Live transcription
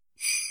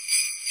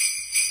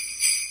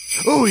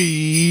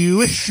We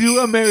wish you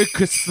a Merry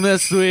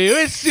Christmas. We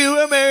wish you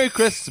a Merry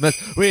Christmas.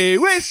 We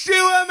wish you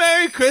a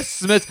Merry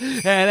Christmas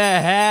and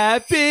a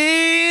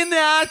happy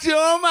Not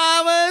Your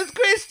Mama's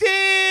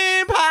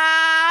Christian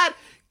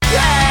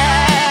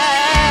Pod.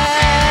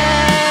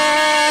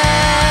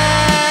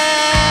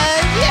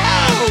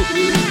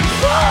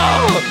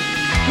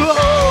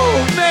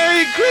 Whoa!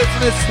 Merry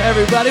Christmas,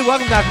 everybody.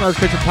 Welcome back to Mama's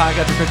Christian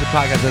Podcast, the Christian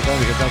podcast that's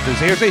only gets too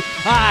seriously.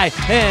 I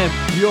am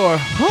your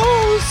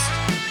host,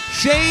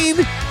 Shane,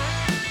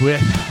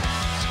 with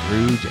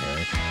Scrooge.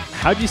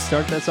 How'd you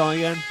start that song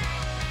again?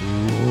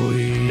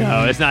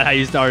 No, it's not how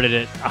you started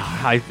it.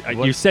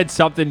 You said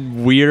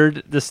something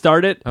weird to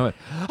start it. I went,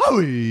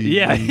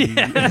 Yeah.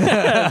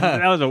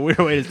 That was a weird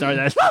way to start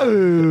that. I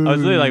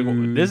was really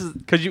like, this is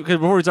because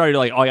before we started, you're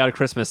like, oh, I got a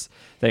Christmas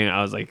thing.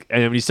 I was like,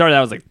 and when you started,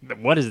 I was like,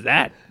 what is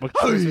that? What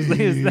Christmas thing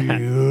is that?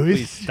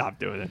 Please stop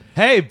doing it.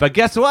 Hey, but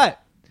guess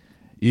what?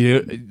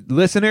 You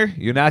listener,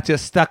 you're not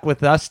just stuck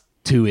with us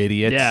two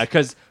idiots. Yeah,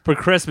 because for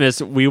Christmas,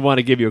 we want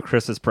to give you a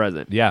Christmas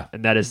present. Yeah.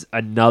 And that is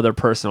another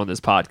person on this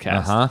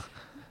podcast. Uh-huh.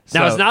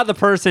 Now, it's not the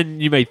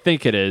person you may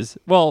think it is.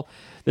 Well,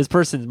 this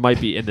person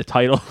might be in the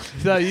title.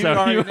 So you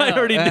might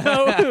already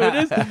know who it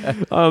is.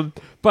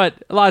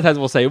 But a lot of times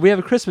we'll say, we have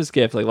a Christmas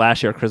gift. Like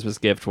last year, our Christmas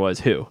gift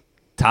was who?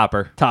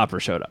 Topper. Topper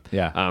showed up.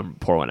 Yeah.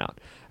 Pour one out.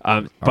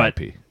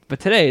 R.I.P. But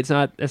today, it's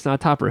not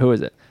Topper. Who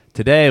is it?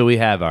 Today we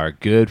have our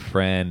good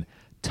friend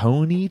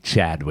Tony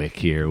Chadwick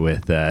here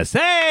with us.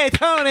 Hey,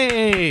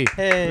 Tony!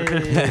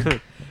 Hey.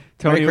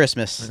 Tony, Merry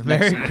Christmas.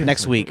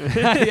 Next week.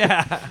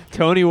 Yeah.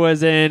 Tony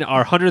was in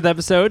our 100th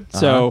episode,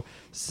 so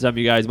some of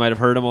you guys might have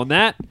heard him on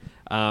that.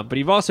 But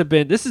you've also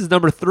been, this is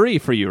number 3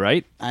 for you,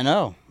 right? I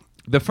know.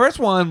 The first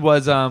one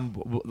was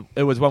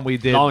it was when we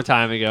did Long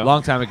time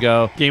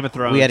ago. Game of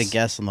Thrones. We had a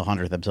guest on the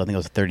 100th episode. I think it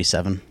was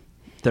 37.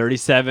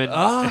 37.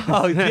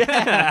 Oh,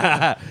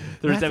 yeah.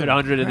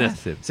 3,700 in this.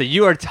 impressive. So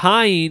you are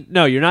tying.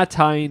 No, you're not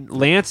tying.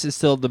 Lance is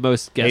still the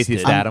most guested.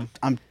 Atheist Adam.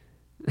 I'm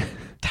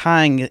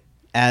tying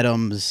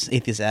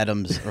Atheist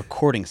Adam's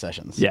recording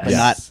sessions, Yes. but Yes.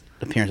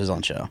 not appearances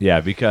on show.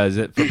 Yeah, because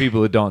for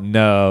people who don't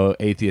know,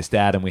 Atheist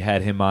Adam, we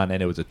had him on,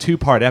 and it was a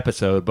 2-part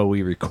episode, but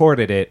we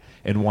recorded it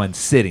in one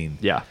sitting.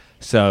 Yeah.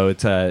 So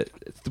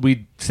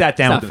we sat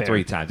down It's with not him fair.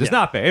 3 times. It's Yeah.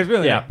 not fair. It's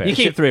really Yeah. not fair. You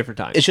came 3 different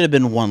times. It should have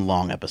been one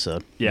long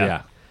episode.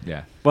 Yeah.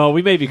 Yeah. Well,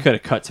 we maybe could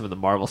have cut some of the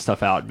Marvel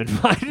stuff out and been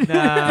fine. No,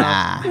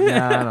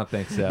 I don't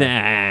think so.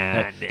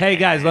 Hey,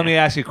 guys, let me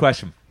ask you a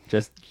question.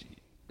 Just.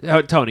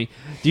 Tony,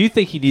 do you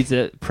think he needs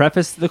to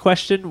preface the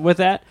question with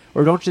that?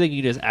 Or don't you think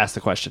you just ask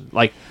the question?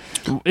 Like,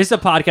 it's a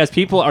podcast.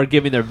 People are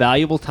giving their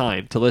valuable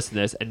time to listen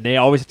to this, and they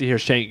always have to hear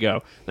Shane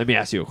go, let me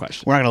ask you a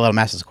question. We're not going to let him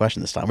ask us a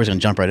question this time. We're just going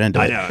to jump right into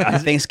it. I know.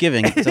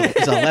 Thanksgiving is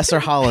a lesser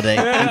holiday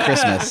than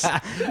Christmas.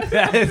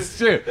 That is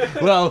true.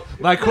 Well,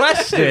 my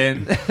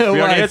question We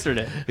already answered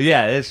it.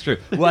 Yeah, it's true.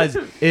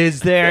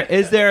 Is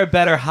there a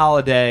better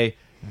holiday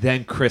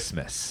than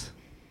Christmas?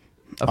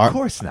 Of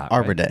course not.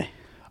 Arbor right? Day.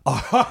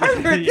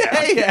 Arbor Day.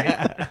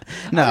 Yeah.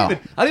 No. I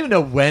don't even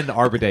know when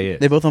Arbor Day is.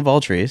 They both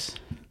involve trees.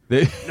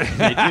 They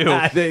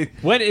do.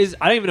 When is,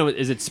 I don't even know,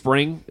 is it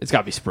spring? It's got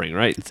to be spring,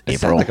 right? It April.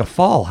 sounds like a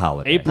fall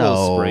holiday. April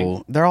is spring.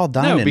 No, they're all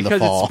dying No, in the because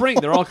fall. it's spring.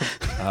 They're all. Shane,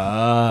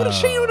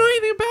 you don't know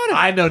anything about it.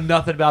 I know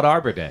nothing about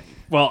Arbor Day.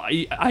 Well,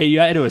 I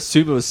had to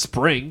assume it was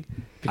spring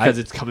because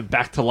it's coming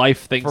back to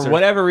life. Things For are,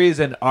 whatever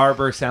reason,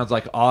 Arbor sounds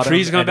like autumn.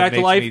 trees are coming and it back to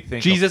makes life. me think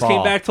of Jesus came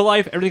fall. back to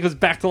life. Everything goes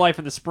back to life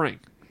in the spring.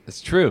 It's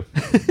true.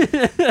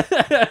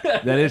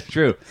 That is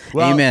true.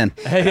 Well, Amen.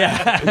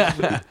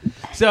 Yeah.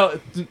 So,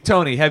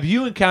 Tony, have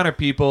you encountered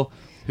people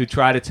who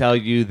try to tell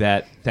you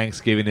that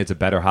Thanksgiving is a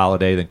better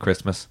holiday than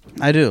Christmas?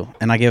 I do.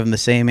 And I gave him the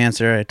same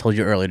answer I told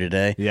you earlier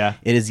today. Yeah.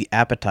 It is the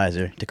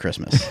appetizer to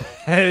Christmas.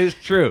 That is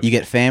true. You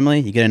get family,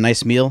 you get a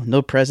nice meal,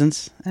 no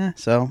presents.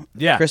 So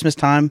Yeah. Christmas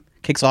time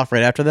kicks off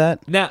right after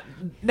that. Now,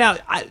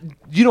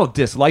 you don't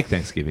dislike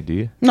Thanksgiving, do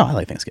you? No, I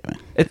like Thanksgiving.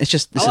 It's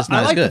just I not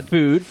like as good. the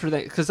food for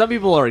that because some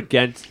people are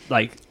against.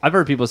 Like I've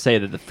heard people say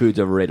that the food's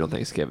overrated on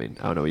Thanksgiving.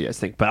 I don't know what you guys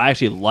think, but I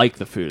actually like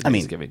the food. I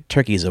mean, Thanksgiving.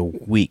 turkey's a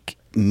weak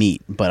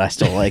meat, but I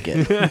still like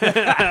it.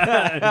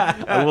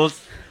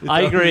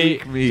 I agree.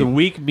 weak meat. It's a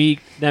weak meat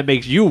that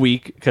makes you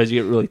weak because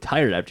you get really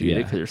tired after you eat it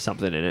Yeah. because there's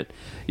something in it.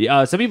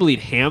 Yeah, some people eat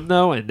ham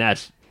though, and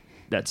that's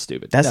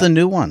stupid. That's the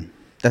new one.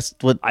 That's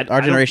what I our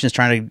don't- generation is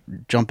trying to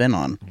jump in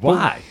on.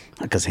 Why?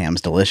 Because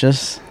ham's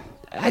delicious.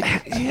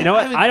 You know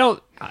what? I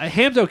don't.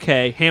 Ham's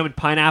okay. Ham and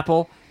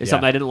pineapple is Yeah.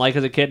 something I didn't like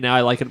as a kid. Now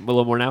I like it a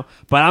little more now.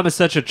 But I'm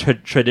such a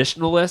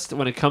traditionalist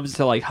when it comes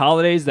to like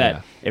holidays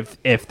that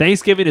if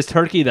Thanksgiving is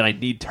turkey, then I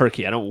need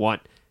turkey. I don't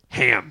want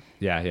ham.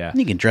 Yeah.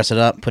 You can dress it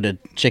up, put a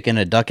chicken,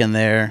 a duck in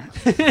there.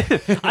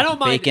 I don't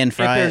mind Bacon, if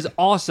fry there's it.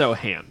 also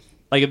ham.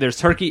 Like if there's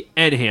turkey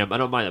and ham, I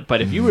don't mind it.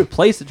 But if you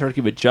replace the turkey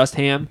with just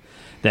ham,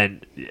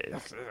 then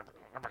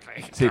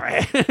See,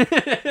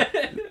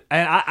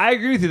 and I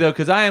agree with you though,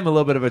 because I am a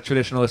little bit of a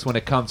traditionalist when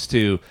it comes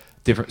to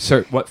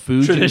what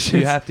foods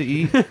you have to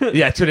eat.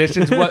 Yeah,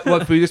 traditions.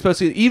 What food you're supposed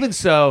to eat. Even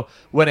so,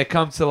 when it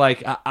comes to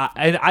like,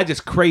 I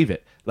just crave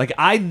it. Like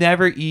I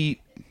never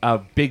eat a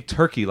big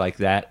turkey like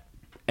that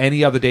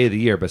any other day of the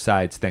year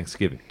besides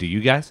Thanksgiving. Do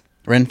you guys?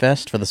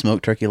 Renfest for the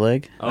smoked turkey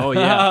leg. Oh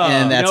yeah,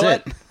 And that's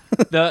it.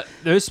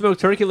 Those smoked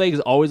turkey legs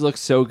always look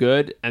so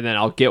good, and then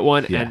I'll get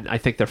one, Yeah. and I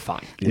think they're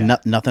fine. Yeah.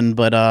 Nothing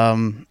but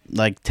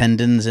like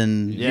tendons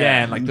and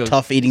Yeah, and like those,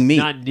 tough eating meat.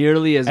 Not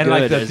nearly as and good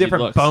like the as it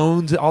different looks.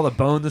 bones, all the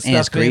bones and stuff. And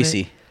it's in it.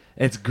 greasy.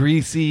 It's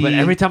greasy. But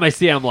every time I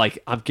see it, I'm like,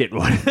 I'm getting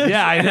one.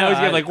 Yeah, I And know. I was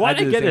getting like, why I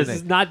did I do get the this? same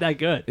It's thing. not that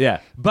good.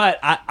 Yeah, but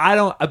I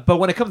don't. But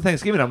when it comes to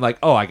Thanksgiving, I'm like,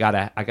 oh, I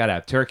gotta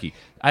have turkey.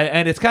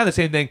 And it's kind of the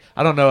same thing.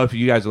 I don't know if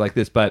you guys are like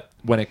this, but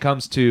when it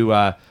comes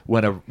to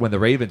when the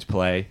Ravens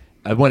play,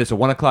 when it's a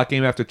 1:00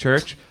 game after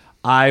church,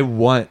 I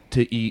want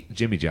to eat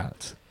Jimmy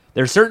John's.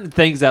 There's certain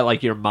things that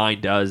like your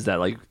mind does that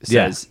like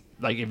says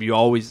like if you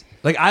always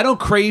Like I don't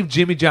crave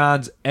Jimmy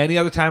John's any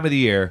other time of the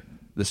year,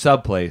 the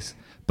sub place,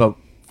 but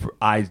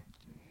I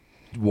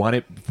want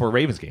it for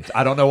Ravens games.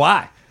 I don't know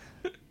why.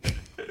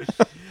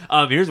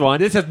 here's one.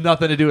 This has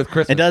nothing to do with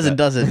Christmas. It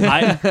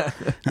doesn't.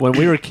 When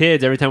we were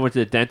kids, every time we went to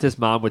the dentist,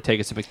 Mom would take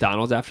us to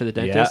McDonald's after the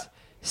dentist.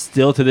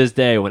 Still to this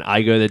day, when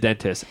I go to the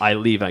dentist, I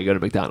leave and I go to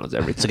McDonald's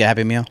every It's time. like a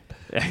Happy Meal.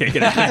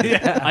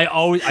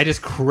 I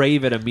just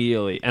crave it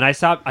immediately, and I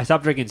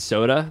stopped drinking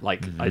soda.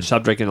 Like I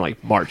stopped drinking in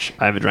like March.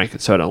 I haven't drank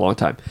soda in a long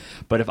time.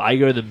 But if I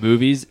go to the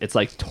movies, it's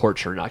like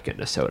torture not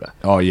getting a soda.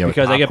 Oh, yeah, with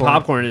because I get popcorn.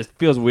 popcorn, and it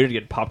feels weird to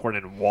get popcorn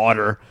and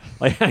water.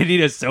 Like I need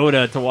a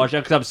soda to wash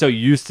out because I'm so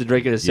used to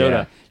drinking a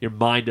soda. Yeah. Your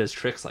mind does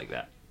tricks like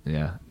that.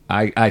 Yeah,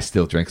 I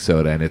still drink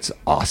soda and it's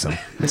awesome.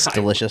 It's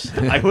delicious.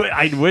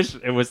 I wish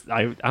it was.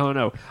 I don't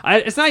know.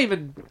 It's not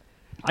even.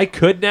 I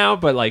could now,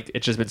 but like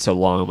it's just been so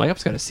long. I'm like I'm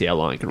just gonna see how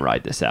long I can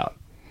ride this out.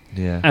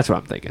 Yeah, That's what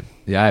I'm thinking.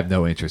 yeah. I have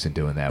no interest in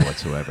doing that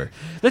whatsoever.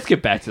 Let's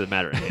get back to the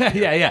matter. At hand.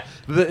 yeah.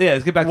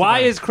 Let's get back.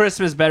 Why to is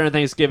Christmas better than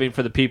Thanksgiving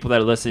for the people that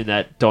are listening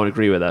that don't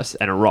agree with us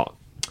and are wrong?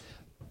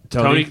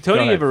 Tony go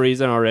ahead. gave a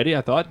reason already.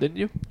 I thought, didn't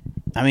you?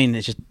 I mean,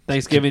 it's just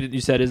Thanksgiving, you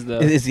said, is the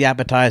it's the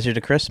appetizer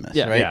to Christmas,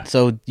 Yeah, right? yeah.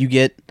 So you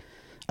get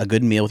a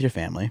good meal with your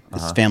family.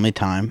 It's family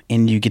time,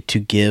 and you get to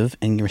give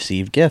and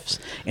receive gifts.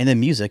 And the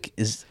music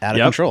is out of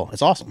Yep. control.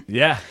 It's awesome.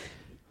 Yeah,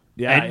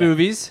 yeah. and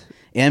movies.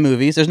 And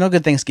movies. There's no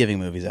good Thanksgiving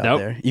movies out Nope.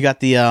 there. You got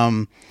the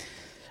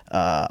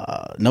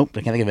nope,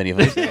 I can't think of any of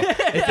those.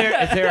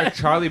 Is there a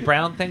Charlie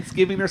Brown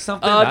Thanksgiving or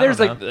something? There's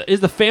like, is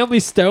the Family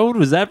Stone?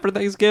 Was that for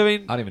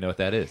Thanksgiving? I don't even know what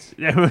that is.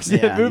 Yeah, was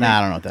it a yeah, movie? nah,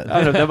 I don't know what that is.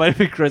 I don't know. That might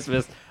be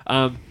Christmas.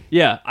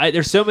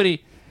 There's so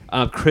many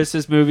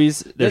Christmas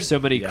movies. There's so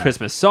many Yeah.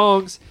 Christmas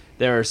songs.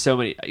 There are so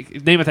many.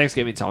 Name a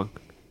Thanksgiving song.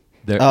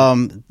 There,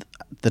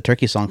 The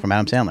turkey song from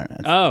Adam Sandler.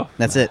 Oh,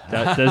 That's it.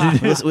 does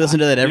he, We listen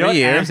to that You know every what?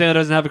 year. Adam Sandler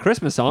doesn't have a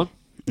Christmas song.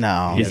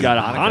 No, He's got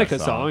a Hanukkah Hanukkah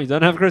song. song. He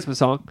doesn't have a Christmas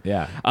song.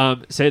 Yeah.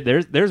 So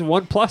there's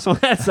one plus on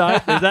that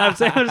side. There's Adam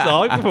Sandler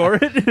song for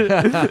it.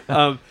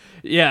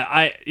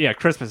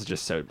 Christmas is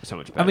just so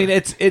much better. I mean,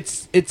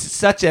 it's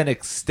such an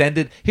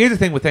extended. Here's the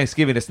thing with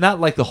Thanksgiving: it's not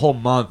like the whole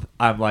month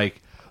I'm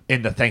like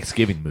in the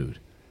Thanksgiving mood.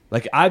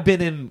 Like I've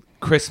been in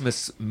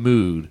Christmas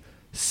mood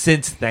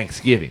since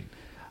Thanksgiving,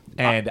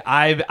 and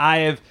I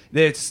have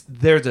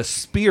there's a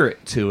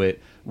spirit to it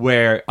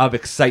where of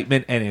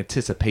excitement and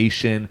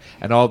anticipation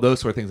and all those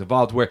sort of things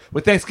involved. Where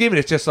with Thanksgiving,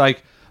 it's just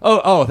like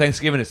oh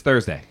Thanksgiving is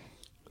Thursday.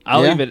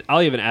 I'll Yeah.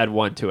 even add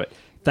one to it.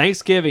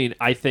 Thanksgiving,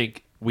 I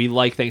think we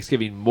like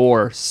Thanksgiving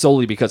more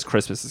solely because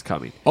Christmas is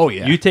coming. Oh,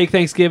 yeah. You take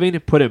Thanksgiving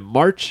and put it in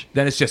March.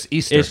 Then it's just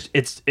Easter.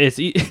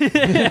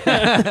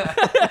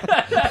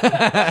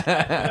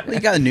 You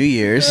got New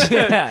Year's.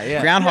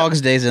 yeah.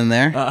 Groundhog's Day's in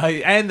there.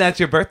 And that's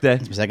your birthday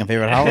My second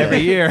favorite holiday. every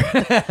year.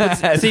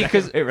 See,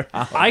 because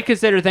I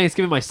consider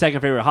Thanksgiving my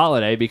second favorite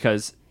holiday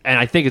and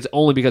I think it's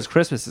only because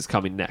Christmas is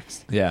coming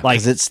next. Yeah. like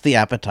Because it's the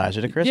appetizer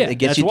to Christmas. yeah, It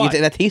gets that's you, why. you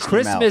take that taste in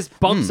your Christmas mouth.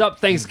 bumps up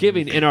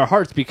Thanksgiving in our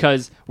hearts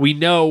because we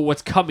know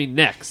what's coming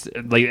next,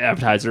 like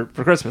appetizer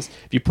for Christmas.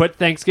 If you put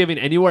Thanksgiving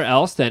anywhere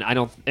else, then I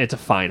don't. It's a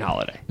fine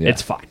holiday. Yeah.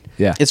 It's fine.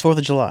 yeah. It's 4th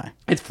of July.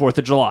 It's 4th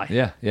of July.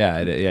 Yeah,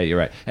 you're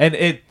right.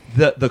 And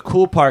the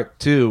cool part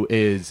too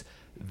is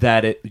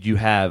that you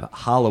have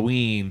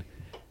Halloween,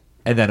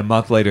 and then a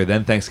month later,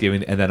 then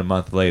Thanksgiving, and then a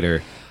month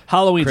later.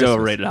 Halloween's Christmas.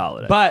 overrated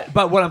holiday.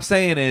 But what I'm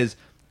saying is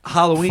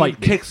Halloween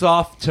Fight me. kicks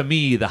off to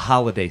me the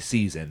holiday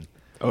season.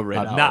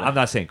 Overrated I'm holiday.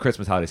 not saying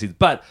Christmas holiday season,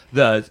 but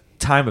the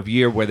time of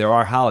year where there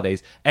are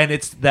holidays, and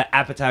it's the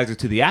appetizer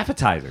to the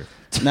appetizer.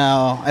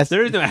 No,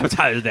 There is no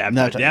appetizer to the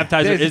appetizer. The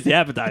appetizer There's- is the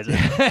appetizer.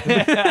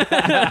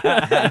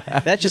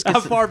 that just How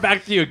gets, far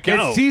back do you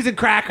go? It's cheese and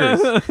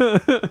crackers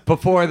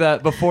before the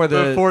before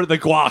the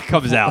guac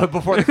comes out.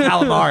 before the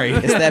calamari.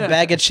 it's that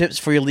bag of chips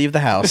before you leave the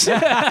house.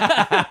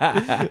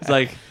 It's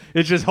like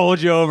it just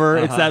holds you over.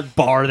 It's that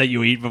bar that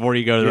you eat before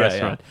you go to the Yeah,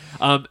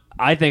 restaurant.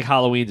 I think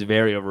Halloween's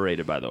very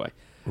overrated. By the way,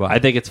 Why? I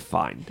think it's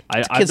fine.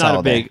 I'm kid's not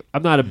holiday. a big.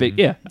 I'm not a big.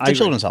 Yeah, It's a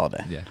children's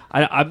holiday. Yeah.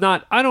 I'm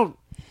not. I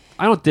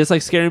don't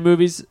dislike scary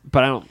movies,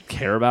 but I don't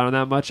care about them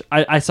that much.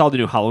 I saw the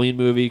new Halloween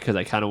movie because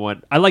I kind of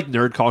want. I like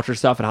nerd culture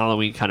stuff, and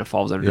Halloween kind of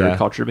falls under Yeah. nerd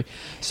culture to me.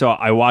 So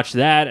I watched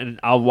that, and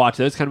I'll watch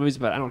those kind of movies,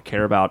 but I don't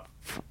care about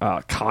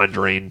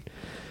Conjuring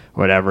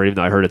whatever. Even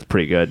though I heard it's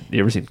pretty good. You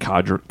ever seen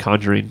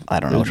Conjuring? I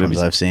don't know which ones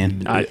I've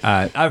seen.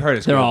 I've heard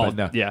it's They're good, all but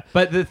no. yeah.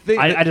 But the thing,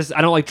 I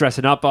don't like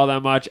dressing up all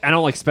that much. I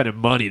don't like spending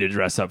money to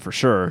dress up for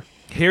sure.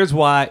 here's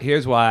why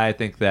I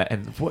think that,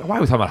 and why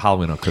are we talking about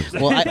Halloween on Christmas Day?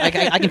 Well,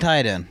 I can tie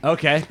it in.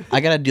 Okay.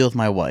 I got to deal with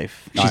my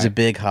wife. She's All a right.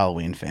 big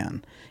Halloween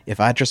fan. If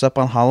I dress up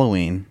on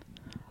Halloween,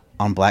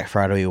 on Black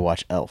Friday we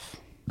watch Elf.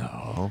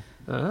 Oh.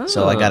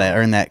 So I got to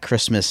earn that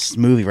Christmas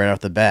movie right off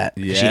the bat.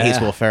 She Yeah. hates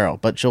Will Ferrell,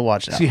 but she'll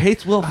watch it. She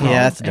hates Will Ferrell.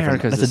 Yeah, that's a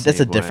different. Erica's That's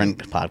the a same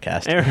different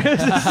podcast. Eric's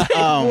the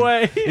same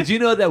way. Did you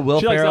know that Will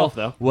She likes Ferrell Elf,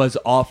 though. was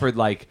offered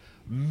like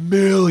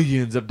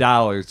millions of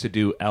dollars to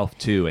do Elf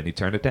 2 and he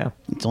turned it down?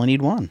 It's only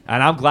need one.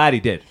 And I'm glad he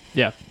did.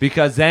 Yeah.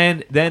 Because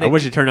then I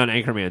wish you turned on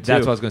Anchorman too.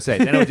 that's what I was going to say.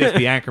 Then it would just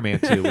be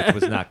Anchorman 2, which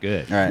was not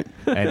good. All right.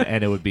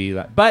 And it would be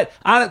like, but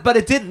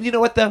it didn't. You know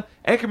what though?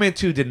 Anchorman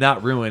 2 did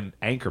not ruin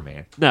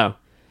Anchorman. No.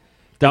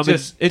 Dumb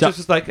It just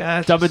was like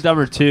Dumb and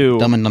Dumber 2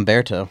 Dumb and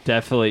Dumberto.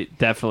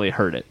 definitely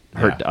hurt it.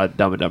 Hurt Yeah.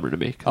 Dumb and Dumber to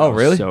me. 'cause Oh, it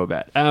was really? So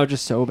bad. Oh,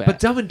 just so bad. But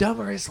Dumb and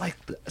Dumber is like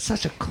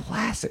such a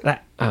classic. I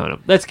don't know.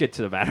 Let's get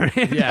to the matter.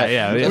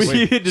 Yeah. We get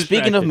Speaking of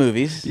distracted.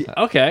 movies,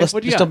 Okay. let's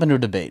what do you just got? jump into a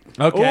debate.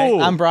 Okay.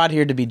 Ooh. I'm brought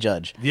here to be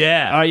judge.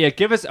 Yeah. All right, yeah.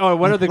 Give us. Oh,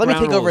 what are the Let me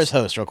ground take over rules? as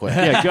host real quick.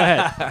 Yeah, go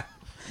ahead.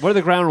 What are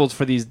the ground rules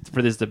for this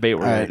debate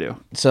we're All going right. to do?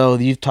 So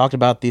you've talked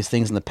about these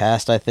things in the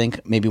past, I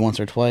think, maybe once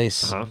or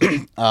twice.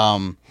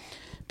 Uh-huh.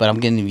 But I'm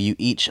giving you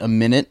each a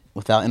minute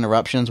without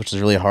interruptions, which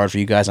is really hard for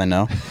you guys, I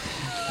know.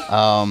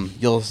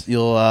 You'll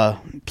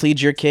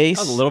plead your case.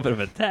 That was a little bit of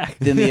an attack.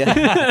 Then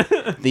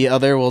the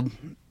other will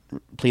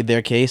plead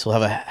their case. We'll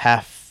have a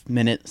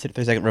half-minute,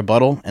 30-second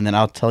rebuttal, and then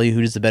I'll tell you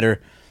who does the better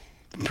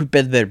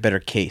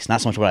case.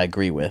 Not so much what I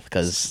agree with,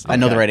 because I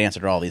know the Okay. right answer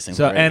to all these things.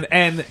 So already.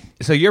 and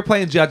so you're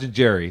playing judge and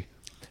jury,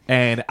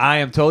 and I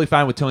am totally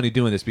fine with Tony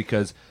doing this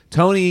because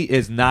Tony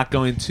is not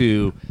going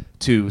to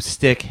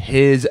stick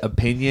his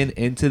opinion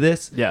into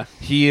this. Yeah.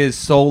 He is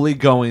solely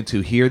going to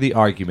hear the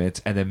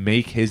arguments and then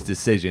make his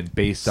decision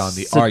based on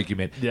the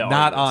argument, the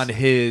not arguments. on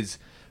his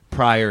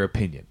prior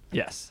opinion.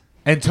 Yes.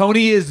 And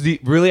Tony is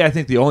I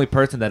think the only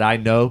person that I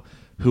know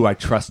who I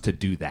trust to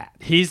do that.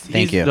 He's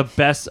Thank you. the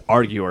best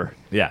arguer.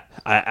 Yeah.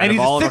 Out And of he's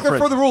a all of our stickler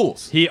for friends. the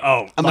rules.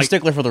 I'm a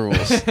stickler for the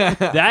rules.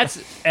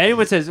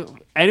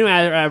 anyone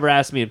ever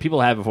asked me, and people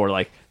have before,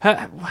 like,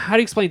 how do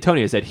you explain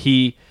Tony? I said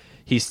he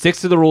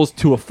sticks to the rules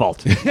to a fault.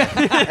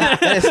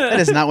 that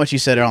is not what you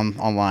said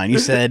online. You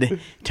said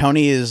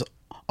Tony is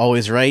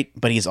always right,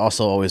 but he's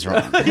also always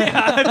wrong.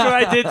 Yeah, that's what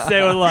I did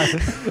say online.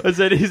 I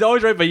said he's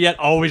always right, but yet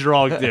always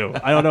wrong too.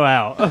 I don't know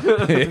how.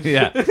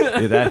 yeah,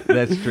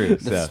 that's true.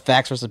 So. It's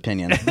facts versus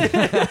opinion.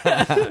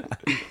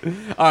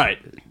 All right,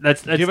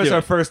 let's Give us do our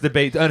it. first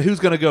debate. And who's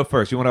going to go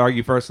first? You want to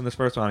argue first in this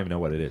first one? I don't even know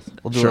what it is.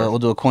 We'll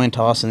do a coin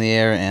toss in the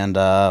air, and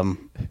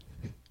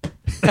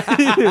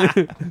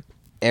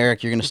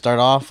Eric, you're going to start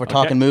off. We're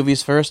talking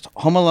movies first.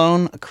 Home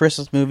Alone, a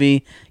Christmas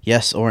movie,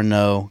 yes or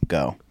no?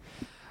 Go.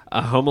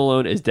 Home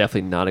Alone is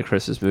definitely not a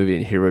Christmas movie,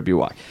 and here would be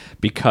why.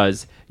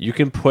 Because you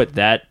can put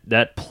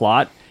that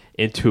plot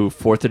into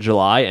 4th of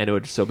July, and it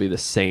would still be the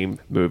same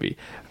movie.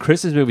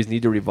 Christmas movies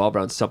need to revolve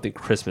around something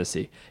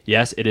Christmassy.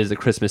 Yes, it is the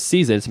Christmas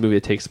season. It's a movie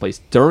that takes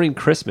place during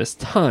Christmas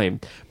time,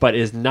 but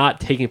is not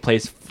taking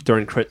place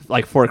during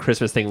for a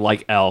Christmas thing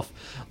like Elf,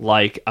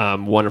 like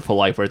Wonderful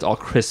Life, where it's all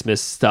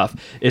Christmas stuff.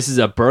 This is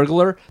a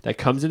burglar that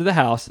comes into the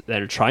house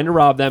that are trying to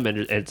rob them, and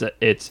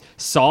it's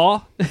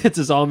Saw. It's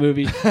a Saw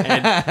movie,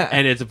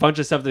 and it's a bunch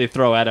of stuff that they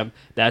throw at him.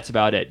 That's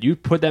about it. You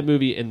put that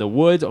movie in the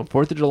woods on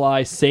 4th of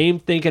July, same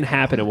thing can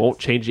happen. It won't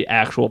change the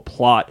actual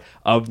plot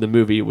of the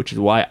movie, which is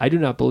why I do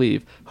not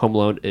believe Home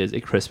Alone is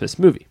a Christmas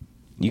movie.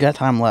 You got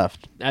time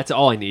left. That's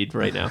all I need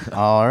right now.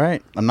 All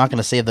right. I'm not going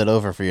to save that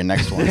over for your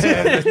next one. So.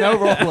 There's no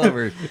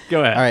rollovers.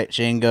 Go ahead. All right,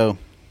 Shane, go.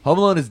 Home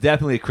Alone is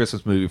definitely a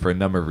Christmas movie for a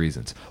number of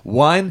reasons.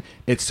 One,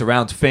 it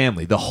surrounds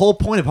family. The whole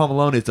point of Home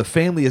Alone is the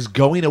family is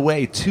going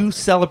away to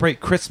celebrate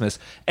Christmas,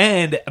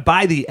 and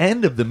by the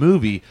end of the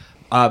movie,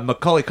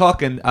 Macaulay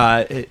Culkin,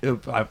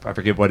 I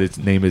forget what his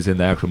name is in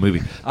the actual movie.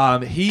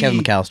 Kevin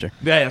McAllister.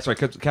 Yeah, that's right,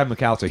 Kevin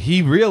McAllister.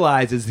 He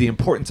realizes the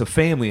importance of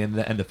family and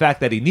the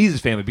fact that he needs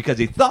his family because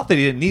he thought that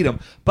he didn't need them,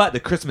 but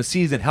the Christmas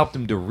season helped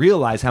him to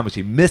realize how much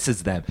he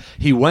misses them.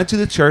 He went to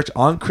the church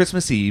on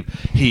Christmas Eve.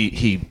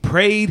 He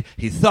prayed.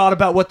 He thought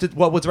about what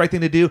was the right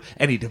thing to do,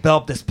 and he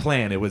developed this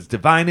plan. It was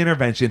divine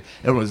intervention.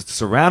 It was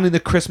surrounding the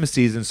Christmas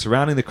season,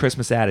 surrounding the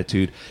Christmas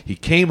attitude. He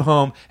came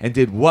home and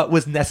did what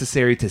was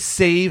necessary to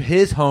save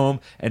his home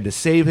and to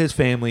save his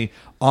family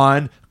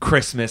on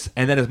Christmas.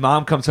 And then his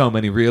mom comes home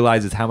and he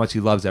realizes how much he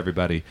loves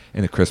everybody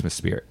in the Christmas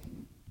spirit.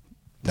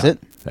 That's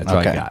it? That's all I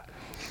Okay. got.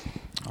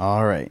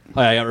 All right.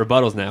 All right, I got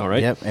rebuttals now,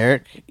 right? Yep,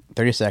 Eric,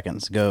 30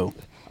 seconds. Go.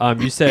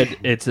 You said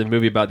it's a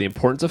movie about the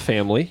importance of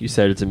family. You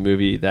said it's a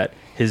movie that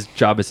his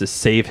job is to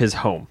save his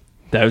home.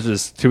 That was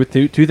just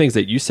two things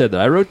that you said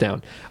that I wrote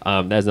down.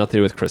 That has nothing to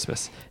do with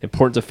Christmas.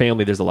 Importance of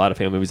family. There's a lot of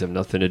family movies that have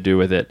nothing to do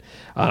with it.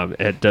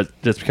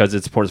 Just because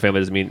it's importance of family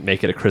doesn't mean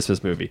make it a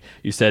Christmas movie.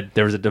 You said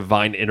there was a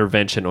divine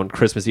intervention on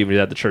Christmas Eve when he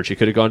was at the church. He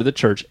could have gone to the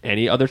church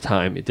any other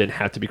time. It didn't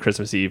have to be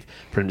Christmas Eve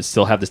for him to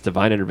still have this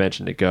divine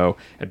intervention to go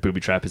and booby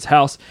trap his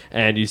house.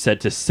 And you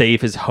said to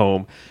save his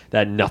home. That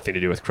had nothing to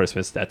do with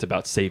Christmas. That's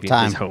about saving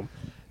his home.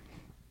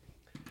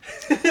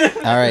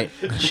 All right,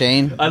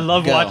 Shane. I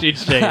love go. watching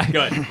Shane.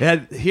 Go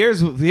ahead. Here's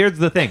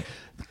the thing.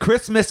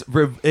 Christmas,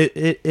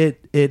 it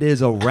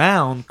is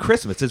around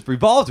Christmas. It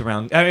revolves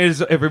around.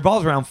 It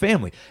revolves around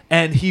family,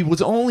 and he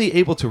was only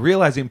able to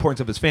realize the importance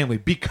of his family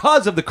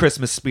because of the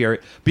Christmas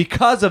spirit,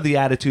 because of the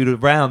attitude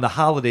around the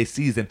holiday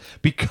season,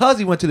 because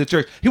he went to the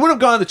church. He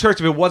wouldn't have gone to the church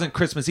if it wasn't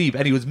Christmas Eve,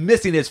 and he was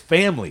missing his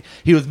family.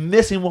 He was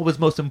missing what was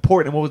most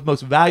important and what was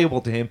most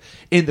valuable to him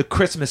in the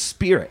Christmas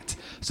spirit.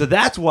 So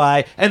that's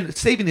why, and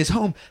saving his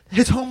home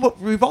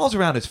revolves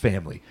around his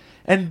family,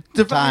 and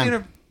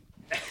divine.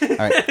 All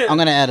right, I'm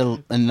going to add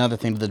another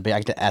thing to the debate. I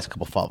get to ask a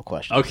couple follow-up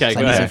questions. Okay,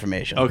 go ahead.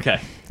 Information. Okay.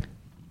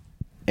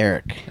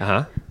 Eric,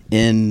 Uh-huh.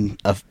 in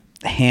a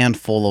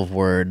handful of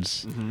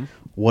words,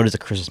 what is a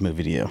Christmas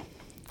movie to you?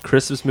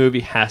 Christmas movie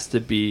has to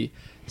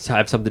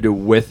have something to do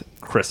with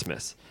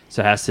Christmas.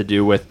 So it has to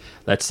do with,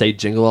 let's say,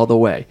 Jingle All the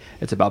Way.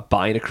 It's about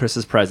buying a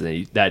Christmas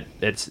present.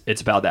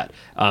 It's about that.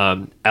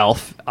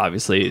 Elf,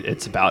 obviously,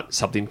 it's about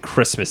something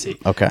Christmassy.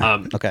 Okay.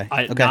 Not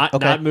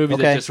Okay. movies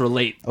that just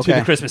relate to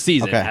the Christmas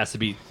season. Okay. It has to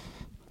be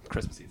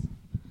Christmas season.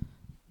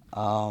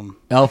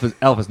 Elf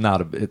is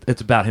not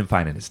it's about him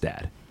finding his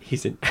dad.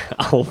 He's an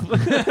elf.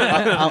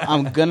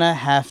 I'm going to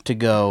have to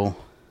go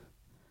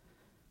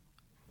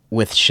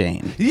with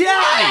Shane.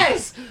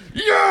 Yes!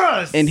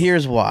 And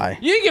here's why.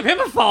 You didn't give him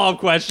a follow-up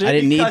question. I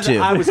didn't need to.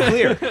 I was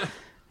clear.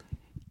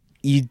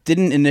 You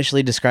didn't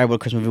initially describe what a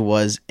Christmas movie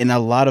was. In a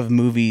lot of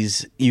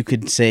movies, you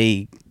could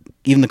say,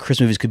 even the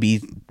Christmas movies could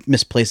be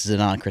misplaced as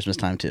on Christmas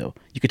time too.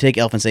 You could take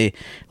Elf and say,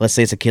 let's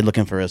say it's a kid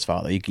looking for his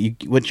father.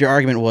 What your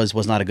argument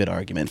was not a good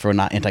argument for a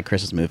not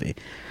anti-Christmas movie.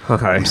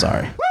 Okay. I'm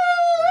sorry.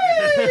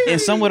 And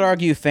some would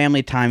argue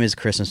family time is a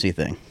Christmassy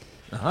thing.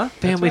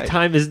 Family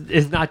time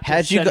is not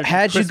just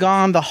Had you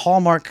gone the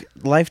Hallmark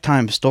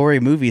Lifetime story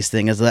movies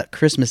thing as that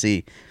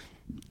Christmassy,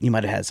 you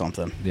might have had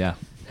something. Yeah.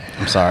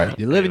 I'm sorry.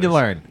 You live and you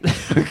learn.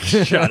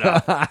 Shut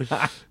up.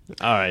 All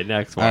right,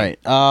 next one. All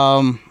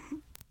right.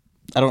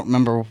 I don't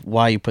remember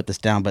why you put this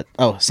down, but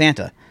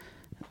Santa.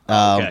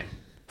 Okay.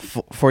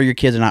 For your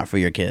kids or not for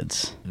your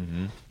kids?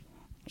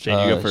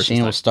 Shane, you go first.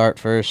 Shane will start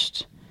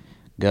first.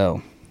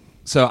 Go.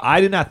 So I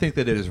do not think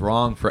that it is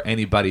wrong for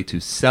anybody to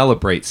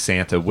celebrate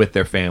Santa with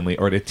their family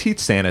or to teach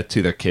Santa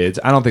to their kids.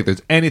 I don't think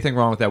there's anything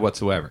wrong with that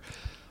whatsoever.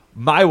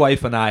 My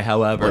wife and I,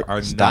 however,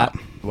 are stop.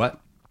 not... What?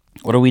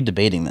 What are we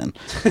debating then?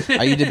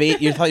 Are you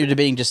You thought you were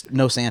debating just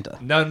no Santa?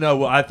 No.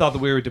 Well, I thought that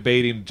we were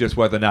debating just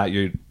whether or not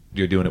you're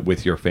doing it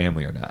with your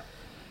family or not.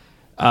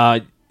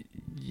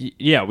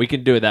 Yeah, we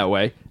can do it that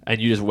way. And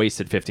you just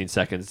wasted 15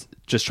 seconds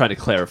just trying to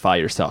clarify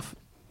yourself.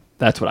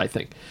 That's what I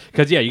think.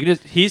 Because, yeah,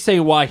 he's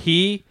saying why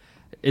he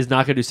is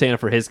not going to do Santa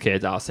for his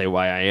kids. I'll say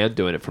why I am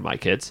doing it for my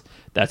kids.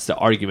 That's the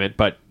argument.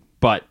 But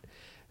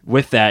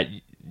with that,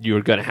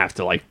 you're going to have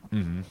to,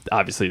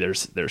 obviously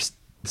there's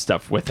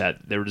stuff with that.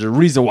 There's a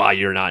reason why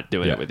you're not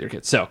doing it with your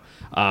kids. So,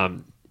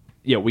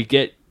 we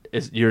get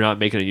you're not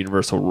making a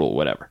universal rule,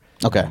 whatever.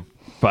 Okay.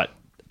 But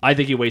I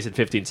think he wasted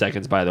 15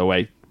 seconds, by the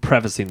way,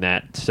 prefacing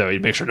that so you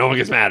make sure no one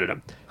gets mad at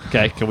him.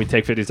 Okay, can we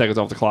take 15 seconds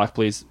off the clock,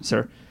 please,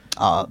 sir?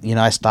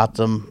 I stopped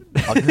them.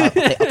 I'll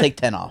take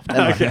 10 off.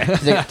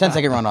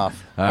 10-second run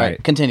off. All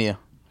right, continue.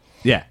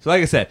 Yeah. So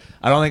like I said,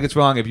 I don't think it's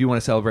wrong if you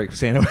want to celebrate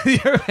Santa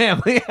with your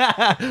family.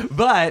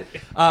 But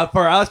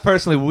for us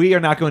personally, we are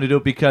not going to do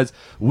it because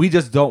we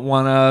just don't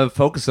want to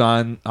focus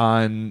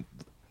on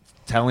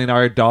telling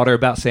our daughter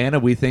about Santa.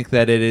 We think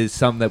that it is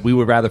something that we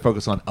would rather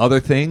focus on other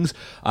things.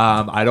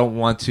 I don't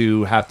want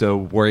to have to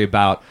worry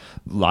about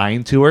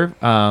lying to her.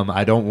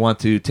 I don't want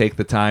to take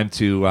the time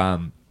to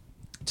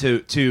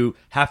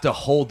have to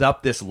hold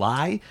up this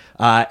lie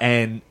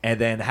and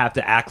then have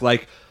to act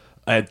like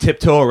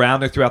tiptoe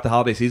around her throughout the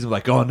holiday season,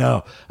 like, oh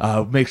no,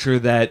 make sure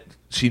that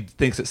she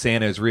thinks that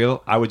Santa is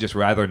real. I would just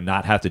rather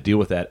not have to deal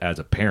with that as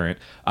a parent.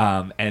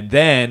 And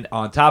then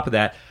on top of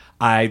that,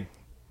 I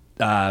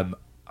had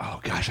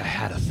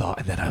a thought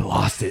and then I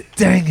lost it.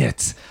 Dang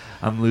it.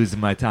 I'm losing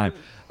my time.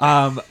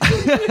 I'm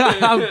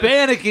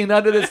panicking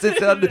under this.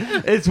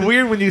 It's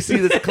weird when you see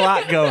this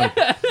clock going.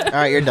 All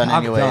right, you're done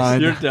anyways.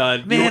 done. You're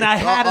done. Man, I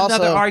had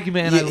another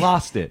argument and I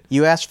lost it.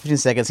 You asked for 15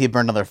 seconds. He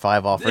burned another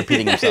 5 off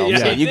repeating himself. Yeah.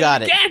 So you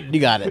got it. Again. You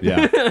got it.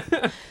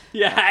 Yeah.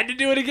 Yeah, I had to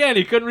do it again.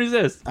 He couldn't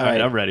resist. All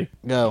right, I'm ready.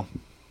 Go.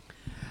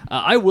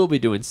 I will be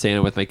doing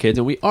Santa with my kids,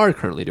 and we are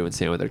currently doing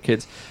Santa with our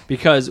kids,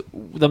 because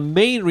the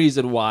main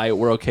reason why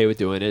we're okay with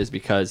doing it is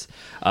because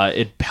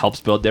it helps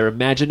build their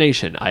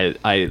imagination.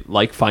 I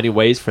like finding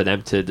ways for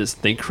them to just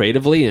think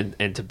creatively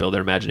and to build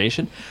their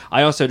imagination.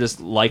 I also just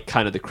like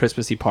kind of the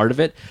Christmassy part of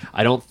it.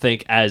 I don't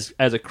think as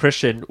a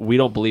Christian, we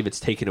don't believe it's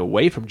taken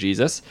away from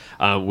Jesus.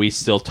 We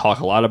still talk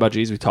a lot about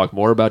Jesus. We talk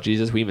more about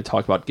Jesus. We even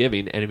talk about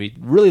giving. And if we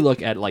really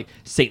look at like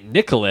St.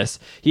 Nicholas,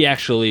 he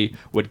actually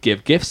would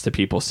give gifts to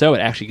people. So it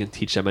actually can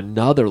teach them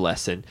another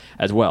lesson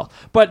as well.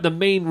 But the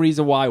main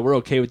reason why we're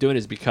okay with doing it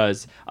is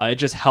because it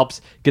just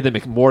helps get them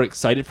more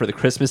excited for the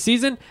Christmas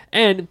season.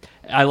 And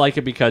I like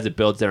it because it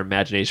builds their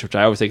imagination, which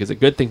I always think is a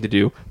good thing to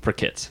do for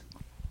kids.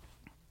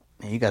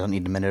 You guys don't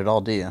need a minute at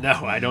all, do you? No,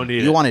 I don't need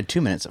it. You wanted 2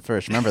 minutes at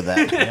first. Remember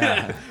that.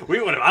 Yeah.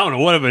 We would have. I don't know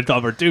what have been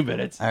done for 2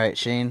 minutes. All right,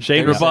 Shane.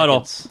 Shane 30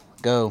 rebuttal. seconds.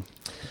 Go.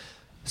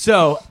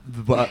 So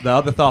the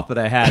other thought that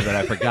I had that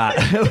I forgot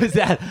was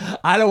that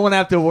I don't want to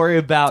have to worry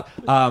about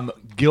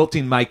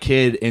guilting my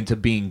kid into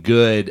being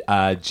good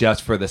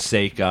just for the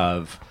sake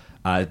of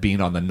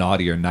being on the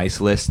naughty or nice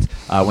list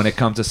when it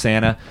comes to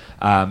Santa.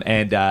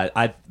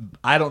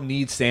 I don't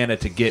need Santa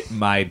to get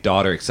my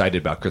daughter excited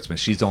about Christmas.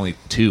 She's only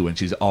 2 and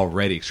she's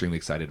already extremely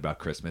excited about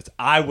Christmas.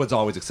 I was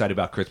always excited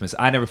about Christmas.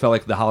 I never felt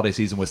like the holiday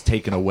season was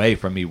taken away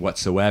from me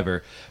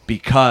whatsoever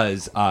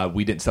because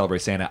we didn't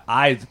celebrate Santa.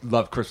 I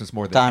love Christmas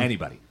more than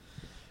anybody.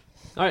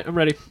 All right, I'm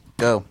ready.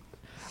 Go.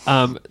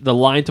 The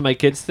lying to my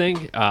kids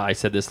thing, I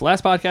said this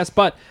last podcast,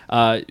 but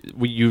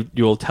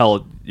you'll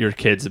tell your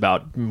kids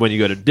about when you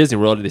go to Disney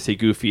World and they say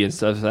Goofy and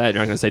stuff like that.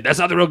 You're not going to say, that's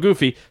not the real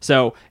Goofy.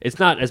 So it's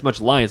not as much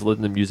lying as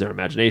letting them use their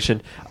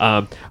imagination.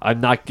 I'm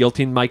not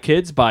guilting my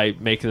kids by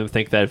making them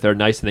think that if they're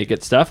nice and they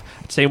get stuff.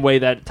 Same way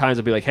that at times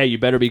I'll be like, hey, you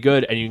better be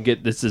good and you can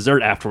get this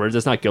dessert afterwards.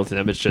 That's not guilting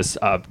them. It's just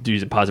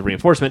using positive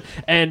reinforcement.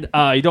 And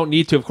you don't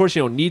need to. Of course,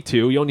 you don't need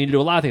to. You don't need to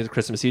do a lot of things at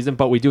Christmas season,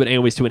 but we do it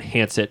anyways to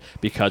enhance it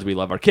because we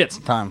love our kids.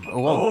 Time.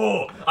 Whoa.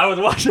 Oh, I was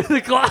watching the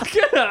clock.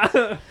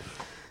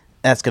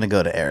 That's going to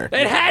go to Eric.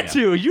 It had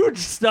to. You were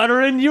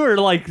stuttering. You were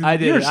like, I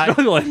did. You were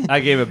struggling. I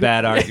gave a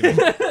bad argument.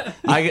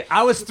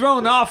 I was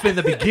thrown off in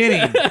the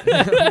beginning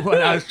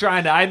when I was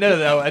trying to. I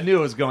knew it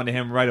was going to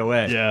him right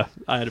away. Yeah,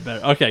 I had a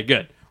better. Okay,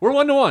 good. We're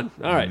 1-1.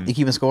 All right. You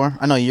keeping score?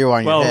 I know you're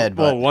on your head,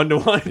 but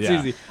 1-1. It's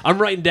easy.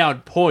 I'm writing down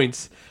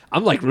points.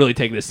 I'm like really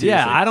taking this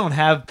seriously. Yeah, I don't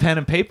have pen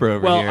and paper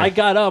over here. Well, I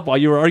got up while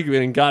you were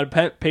arguing and got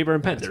paper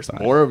and pen. There's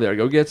fine. more over there.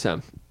 Go get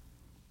some.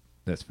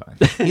 That's fine.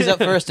 he's up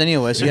first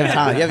anyway, so you have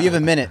time. You have a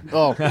minute.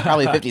 Oh,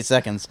 probably 50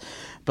 seconds.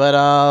 But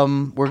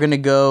we're going to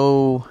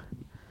go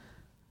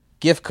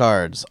gift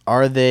cards.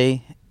 Are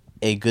they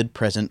a good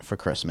present for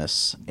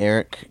Christmas?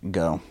 Eric,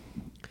 go.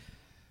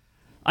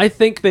 I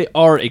think they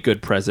are a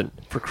good present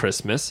for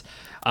Christmas.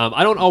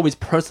 I don't always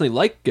personally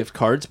like gift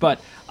cards,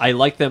 but I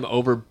like them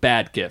over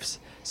bad gifts.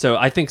 So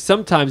I think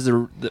sometimes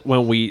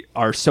when we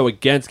are so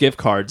against gift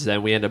cards,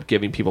 then we end up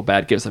giving people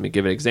bad gifts. Let me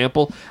give an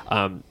example.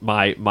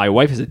 My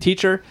wife is a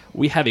teacher.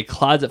 We have a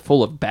closet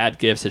full of bad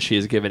gifts that she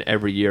has given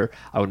every year.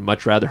 I would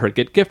much rather her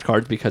get gift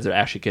cards because they're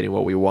actually getting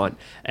what we want.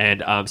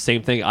 And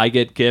same thing, I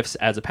get gifts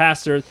as a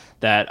pastor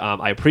that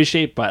I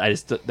appreciate, but I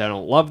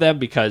don't love them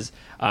because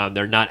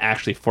they're not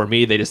actually for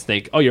me. They just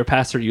think, oh, you're a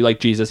pastor, you like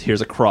Jesus,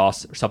 here's a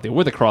cross or something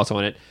with a cross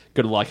on it.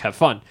 Good luck, have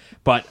fun.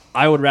 But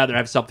I would rather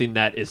have something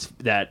that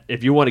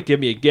if you want to give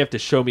me a gift to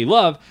show me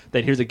love,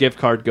 then here's a gift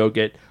card, go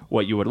get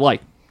what you would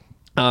like.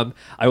 I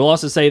will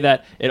also say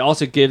that it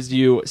also gives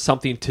you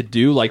something to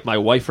do. Like my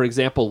wife, for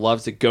example,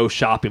 loves to go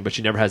shopping, but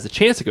she never has the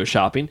chance to go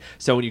shopping.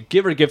 So when you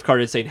give her a gift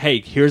card and saying,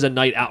 hey, here's a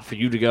night out for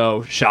you to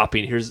go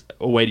shopping, here's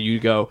a way to you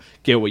go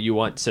get what you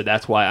want. So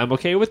that's why I'm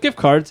okay with gift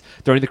cards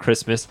during the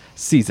Christmas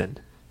season.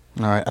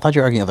 All right. I thought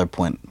you were arguing the other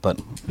point, but...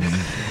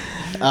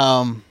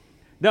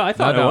 No, I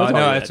thought No, it was.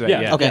 that's right,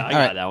 yeah. Okay, I got all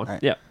right, that one. all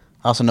right. Yeah.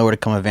 I also know where to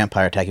come a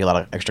vampire attack you a lot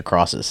of extra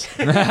crosses.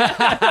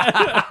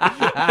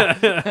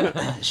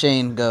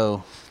 Shane,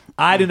 go.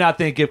 I do not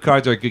think gift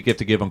cards are a good gift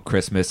to give on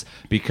Christmas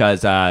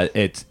because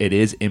it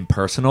is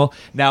impersonal.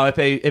 Now, if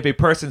a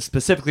person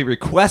specifically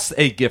requests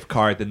a gift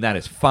card, then that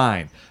is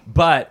fine.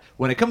 But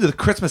when it comes to the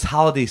Christmas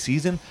holiday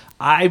season,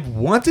 I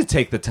want to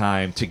take the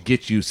time to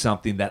get you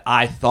something that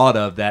I thought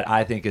of that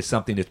I think is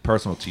something that's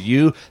personal to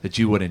you, that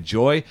you would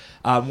enjoy.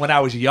 When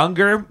I was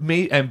younger,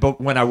 but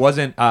when I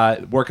wasn't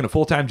working a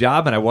full-time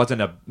job and I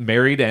wasn't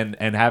married and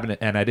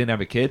I didn't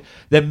have a kid,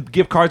 then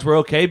gift cards were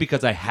okay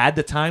because I had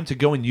the time to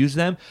go and use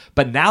them.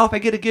 But now if I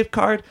get a gift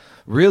card,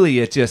 really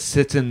it just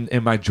sits in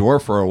my drawer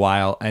for a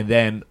while, and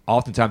then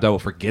oftentimes I will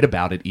forget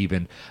about it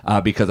even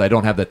because I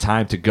don't have the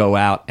time to go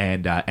out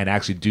and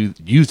actually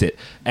use it,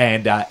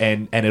 and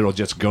it'll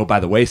just go by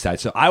the wayside.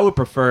 So I would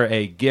prefer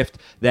a gift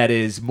that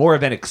is more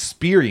of an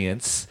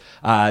experience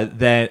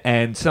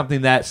and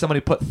something that somebody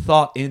put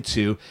thought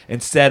into,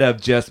 instead of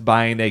just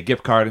buying a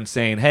gift card and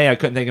saying, hey, I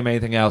couldn't think of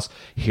anything else,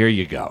 here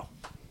you go.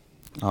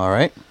 All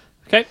right.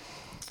 Okay.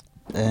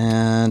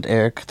 And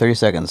Eric, 30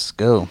 seconds.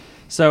 Go.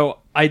 So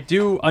I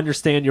do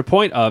understand your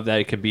point of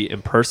that it can be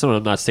impersonal.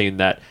 I'm not saying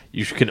that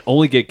you can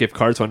only get gift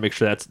cards. So I want to make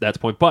sure that's the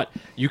point. But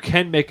you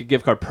can make a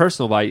gift card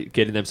personal by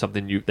getting them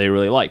something they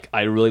really like.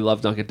 I really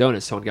love Dunkin'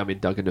 Donuts. Someone got me a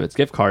Dunkin' Donuts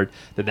gift card.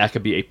 Then that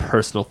could be a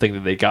personal thing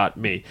that they got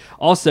me.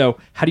 Also,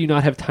 how do you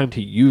not have time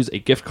to use a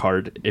gift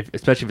card,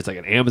 especially if it's like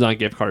an Amazon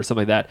gift card or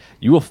something like that?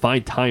 You will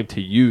find time to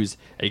use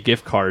a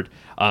gift card.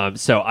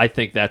 So I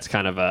think that's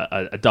kind of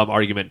a dumb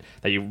argument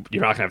that you're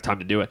not going to have time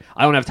to do it.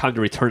 I don't have time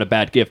to return a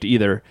bad gift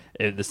either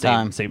in the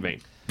same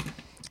vein.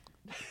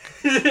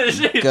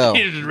 Go.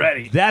 He's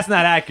ready. That's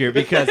not accurate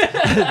because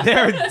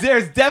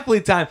there's definitely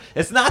time.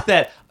 It's not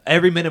that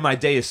every minute of my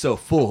day is so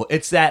full.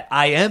 It's that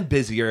I am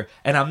busier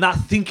and I'm not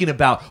thinking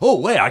about, oh,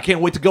 wait, I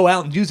can't wait to go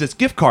out and use this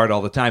gift card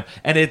all the time.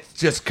 And it's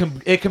just,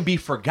 it can be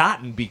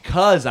forgotten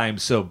because I'm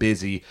so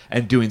busy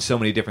and doing so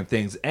many different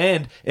things.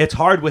 And it's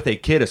hard with a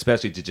kid,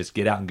 especially, to just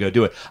get out and go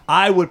do it.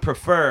 I would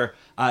prefer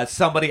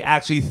somebody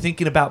actually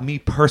thinking about me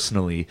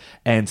personally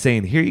and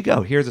saying, here you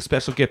go. Here's a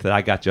special gift that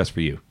I got just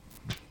for you.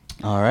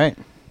 All right.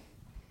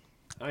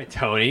 All right,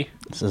 Tony.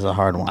 This is a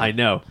hard one. I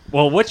know.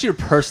 Well, what's your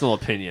personal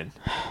opinion?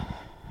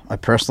 My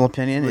personal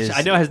opinion is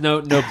I know has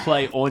no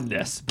play on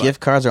this. But.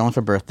 gift cards are only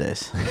for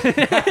birthdays.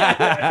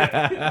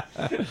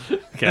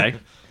 Okay.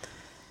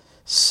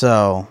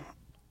 So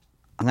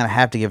I'm going to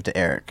have to give it to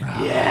Eric.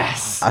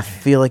 Yes. I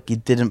feel like you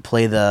didn't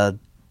play the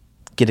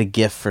get a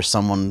gift for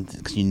someone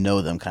because you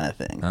know them kind of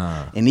thing.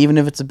 And even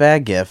if it's a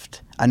bad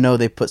gift, I know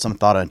they put some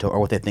thought into it or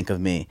what they think of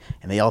me.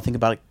 And they all think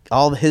about it.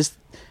 All his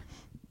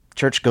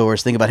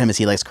churchgoers think about him as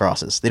he likes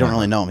crosses. They don't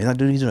really know him.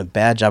 He's doing a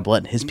bad job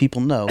letting his people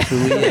know who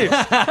he is.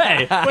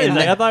 Hey, wait a second.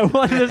 I thought I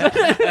wanted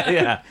to...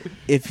 Yeah.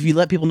 If you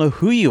let people know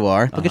who you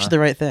are, they'll get you the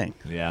right thing.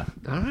 Yeah.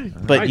 All right.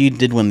 But you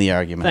did win the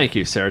argument. Thank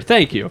you, sir.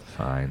 Thank you.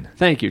 Fine.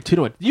 Thank you.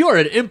 2-1. You are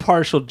an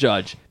impartial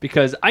judge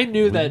because I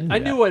knew that I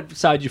knew what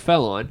side you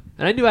fell on,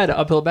 and I knew I had an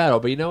uphill battle.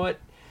 But you know what?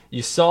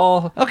 You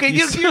saw. Okay,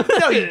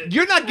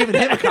 you're not giving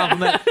him a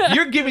compliment.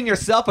 You're giving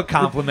yourself a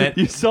compliment.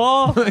 You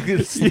saw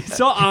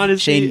honesty.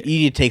 Shane, you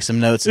need to take some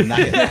notes and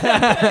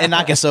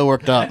not get so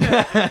worked up.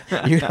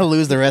 You're going to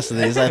lose the rest of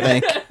these, I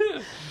think.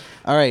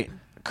 All right.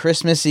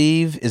 Christmas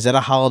Eve, is that a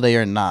holiday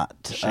or not?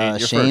 Shane, you're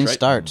Shane first, right?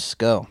 starts.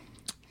 Go.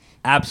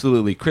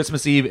 Absolutely.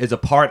 Christmas Eve is a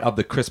part of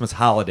the Christmas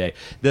holiday.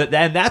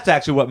 And that's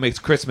actually what makes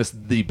Christmas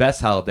the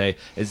best holiday,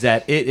 is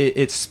that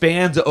it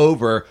spans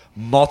over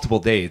multiple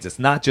days. It's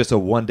not just a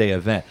one-day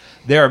event.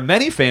 There are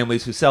many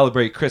families who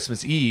celebrate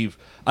Christmas Eve,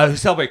 who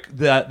celebrate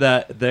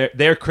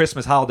their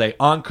Christmas holiday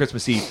on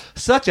Christmas Eve,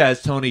 such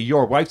as, Tony,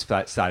 your wife's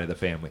side of the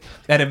family.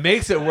 And it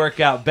makes it work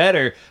out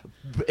better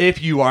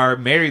if you are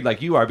married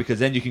like you are, because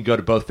then you can go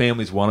to both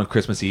families, one on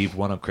Christmas Eve,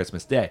 one on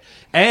Christmas Day.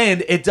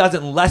 And it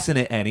doesn't lessen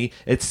it any.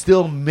 It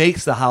still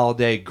makes the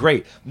holiday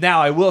great.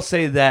 Now, I will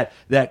say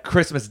that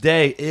Christmas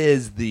Day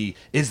is the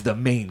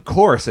main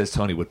course, as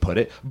Tony would put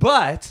it,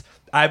 but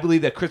I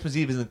believe that Christmas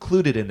Eve is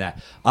included in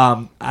that.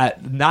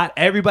 Not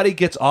everybody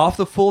gets off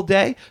the full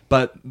day,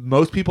 but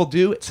most people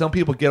do. Some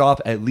people get off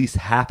at least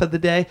half of the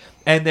day,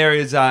 and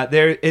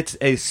it's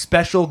a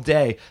special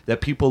day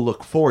that people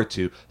look forward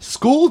to.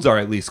 Schools are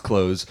at least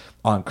closed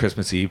on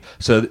Christmas Eve,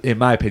 so in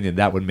my opinion,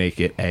 that would make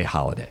it a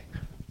holiday.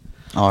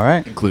 All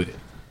right. Included.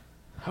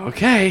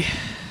 Okay.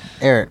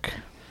 Eric,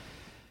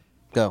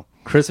 go.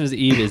 Christmas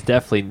Eve is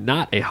definitely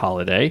not a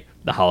holiday.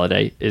 The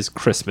holiday is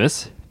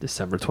Christmas,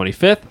 December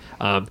 25th.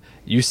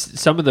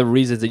 Some of the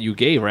reasons that you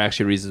gave are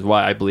actually reasons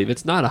why I believe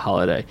it's not a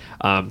holiday.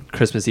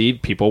 Christmas Eve,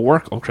 people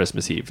work on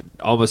Christmas Eve.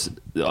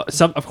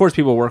 Of course,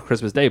 people work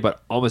Christmas Day,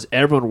 but almost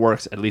everyone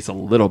works at least a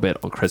little bit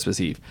on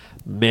Christmas Eve.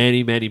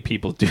 Many, many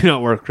people do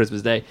not work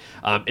Christmas Day.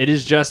 It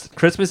is just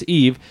Christmas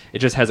Eve. It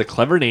just has a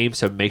clever name,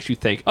 so it makes you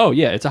think, oh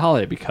yeah, it's a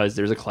holiday because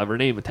there's a clever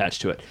name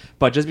attached to it.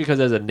 But just because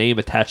there's a name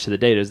attached to the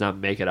day does not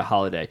make it a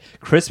holiday.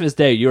 Christmas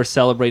Day, you're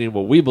celebrating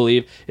what we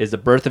believe is the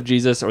birth of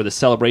Jesus, or the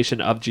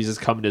celebration of Jesus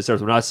coming to this earth.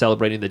 We're not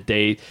celebrating the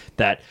day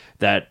that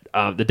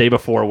the day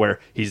before where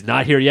he's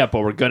not here yet,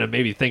 but we're gonna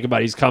maybe think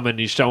about he's coming,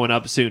 he's showing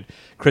up soon.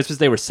 Christmas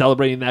Day, we're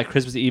celebrating that.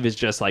 Christmas Eve is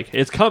just like,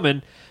 it's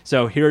coming,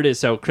 so here it is.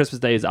 So Christmas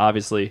Day is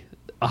obviously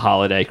a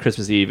holiday.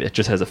 Christmas Eve, it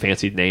just has a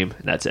fancy name,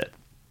 and that's it.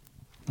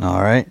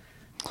 All right.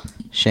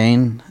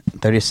 Shane,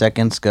 30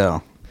 seconds,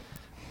 go.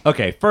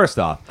 Okay, first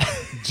off,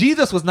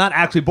 Jesus was not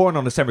actually born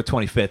on December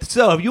 25th.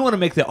 So if you want to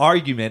make the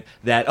argument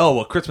that,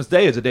 Christmas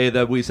Day is a day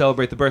that we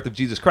celebrate the birth of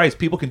Jesus Christ,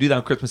 people can do that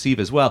on Christmas Eve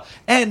as well.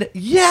 And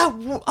yeah,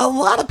 a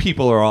lot of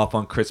people are off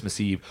on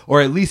Christmas Eve,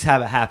 or at least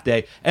have a half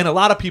day. And a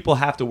lot of people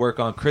have to work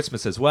on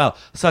Christmas as well,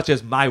 such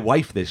as my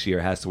wife this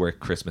year has to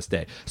work Christmas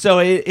Day. So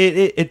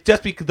it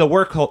just because the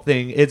work whole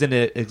thing isn't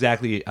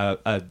exactly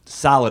a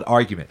solid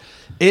argument.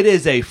 It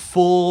is a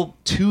full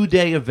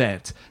 2-day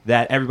event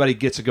that everybody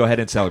gets to go ahead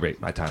and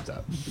celebrate. My time's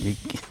up.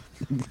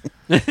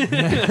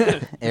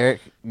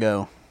 Eric,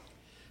 go.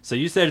 So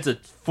you said it's a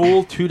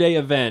full 2-day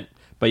event,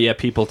 but yet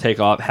people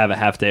have a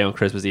half day on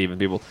Christmas Eve,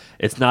 and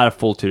it's not a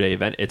full 2-day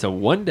event. It's a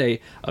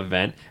 1-day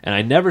event, and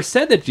I never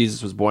said that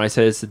Jesus was born. I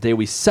said it's the day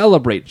we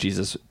celebrate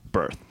Jesus'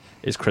 birth.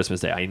 is Christmas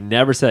Day. I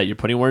never said that. You're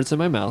putting words in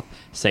my mouth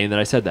saying that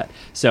I said that.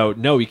 So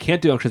no, we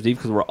can't do it on Christmas Eve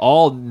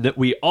because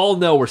we all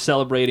know we're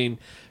celebrating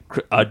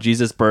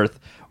Jesus' birth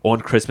on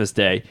Christmas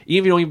Day.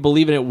 Even if you don't even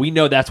believe in it, we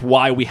know that's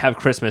why we have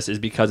Christmas is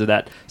because of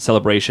that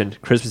celebration.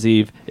 Christmas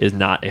Eve is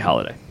not a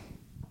holiday.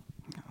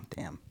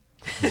 Damn.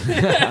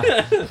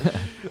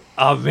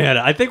 Oh man,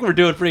 I think we're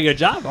doing a pretty good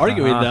job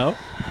arguing though.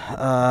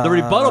 The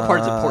rebuttal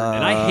part's important,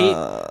 and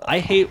I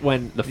hate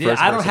when the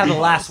first. I don't have the rebutts.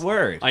 last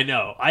word. I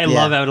know. I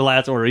love having the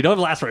last word. You don't have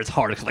the last word. It's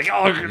hard. It's like,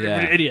 oh, you're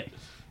an idiot.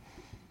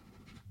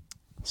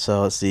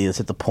 So let's see. Let's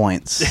hit the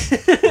points.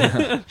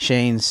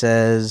 Shane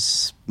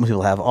says most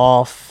people have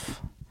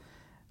off.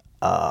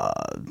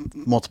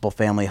 Multiple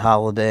family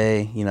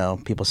holiday. You know,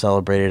 people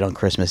celebrate it on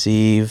Christmas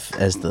Eve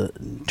as their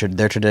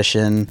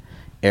tradition.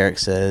 Eric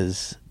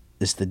says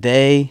it's the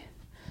day.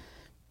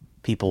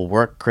 People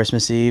work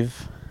Christmas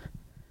Eve,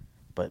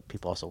 but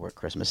people also work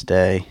Christmas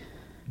Day,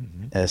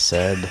 as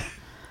said.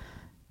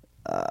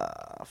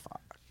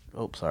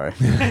 Oh, sorry.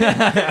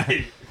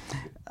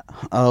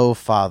 Oh,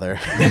 Father.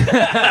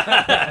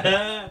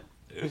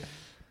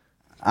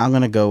 I'm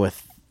going to go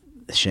with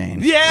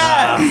Shane.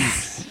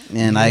 Yes!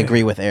 And I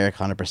agree with Eric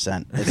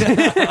 100%.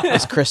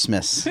 It's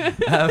Christmas.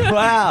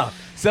 Wow.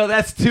 So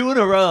that's 2 in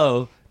a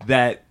row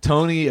that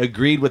Tony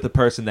agreed with the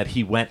person that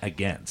he went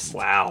against.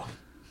 Wow.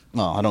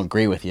 Well, I don't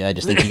agree with you. I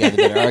just think you got the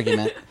better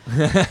argument.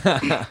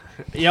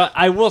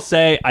 I will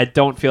say I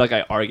don't feel like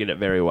I argued it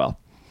very well.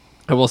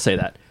 I will say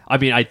that. I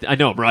mean, I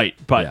know I'm right,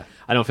 but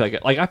I don't feel like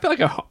it. Like I feel like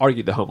I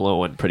argued the Home Alone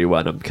one pretty well,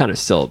 and I'm kind of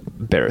still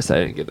embarrassed that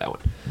I didn't get that one.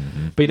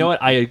 Mm-hmm. But you know what?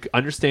 I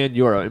understand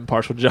you're an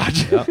impartial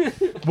judge.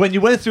 Yep. When you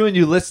went through and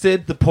you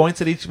listed the points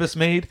that each of us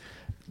made,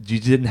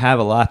 you didn't have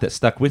a lot that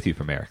stuck with you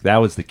from Eric. That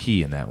was the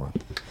key in that one.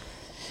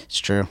 It's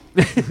true.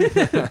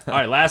 All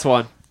right, last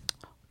one.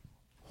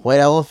 White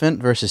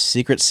Elephant versus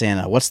Secret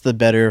Santa. What's the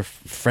better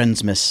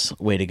Friendsmas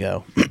way to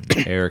go?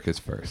 Eric is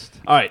first.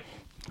 All right.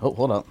 Oh,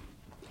 hold up.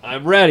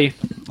 I'm ready.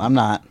 I'm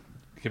not.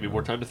 Give me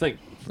more time to think.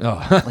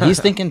 Oh, Well, he's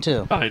thinking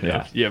too. I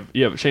know.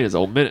 Yeah. Shane has a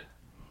whole minute.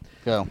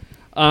 Go.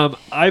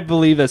 I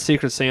believe that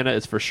Secret Santa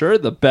is for sure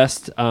the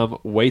best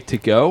way to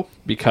go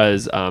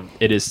because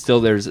it is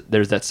still there's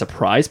that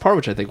surprise part,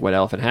 which I think White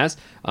Elephant has,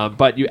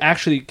 but you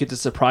actually get to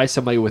surprise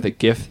somebody with a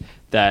gift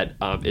that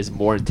is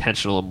more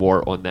intentional and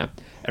more on them.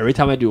 Every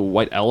time I do a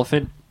White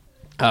Elephant,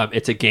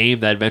 it's a game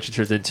that eventually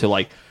turns into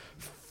like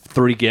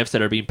 3 gifts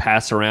that are being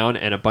passed around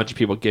and a bunch of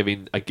people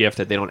giving a gift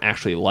that they don't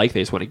actually like. They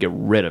just want to get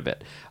rid of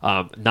it.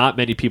 Not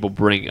many people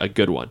bring a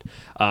good one.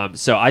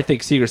 So I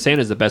think Secret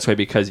Santa is the best way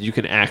because you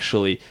can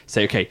actually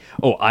say, okay,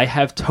 I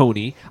have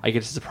Tony. I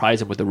get to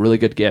surprise him with a really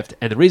good gift.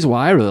 And the reason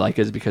why I really like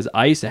it is because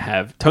Tony used to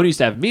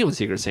have me on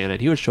Secret Santa,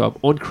 and he would show up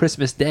on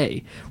Christmas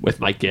Day with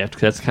my gift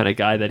because that's the kind of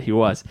guy that he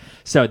was.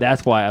 So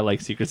that's why I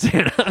like Secret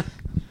Santa.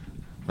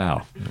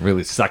 wow.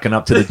 Really sucking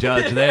up to the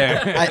judge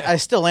there. I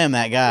still am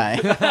that guy.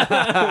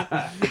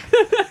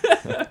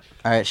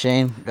 All right,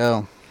 Shane,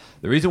 go.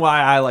 The reason why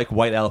I like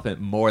White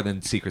Elephant more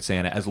than Secret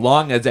Santa, as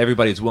long as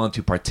everybody's willing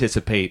to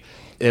participate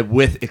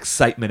with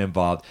excitement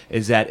involved,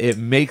 is that it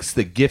makes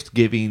the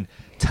gift-giving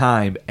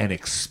time and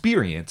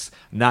experience,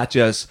 not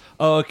just,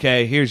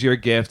 okay, here's your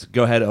gift,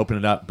 go ahead, open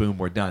it up, boom,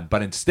 we're done.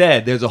 But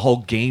instead, there's a whole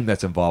game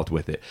that's involved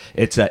with it.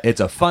 It's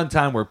a fun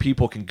time where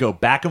people can go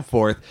back and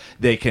forth.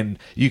 You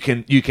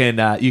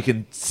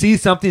can see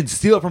something,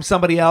 steal it from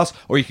somebody else,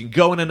 or you can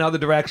go in another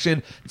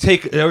direction.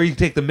 Or you can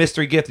take the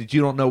mystery gift that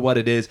you don't know what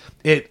it is.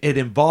 It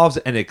involves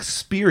an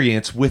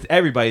experience with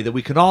everybody that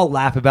we can all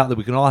laugh about, that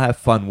we can all have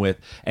fun with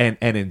and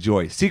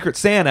enjoy. Secret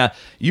Santa,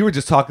 you were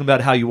just talking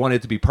about how you want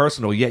it to be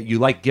personal, yet you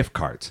like gift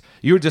cards.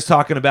 You were just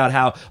talking about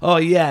how,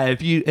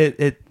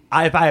 if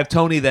I have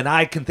Tony, then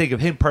I can think of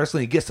him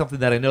personally and get something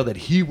that I know that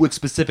he would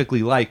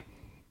specifically like.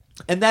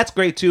 And that's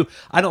great too.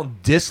 I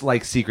don't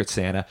dislike Secret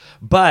Santa,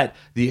 but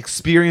the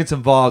experience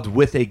involved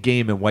with a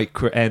game and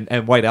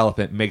White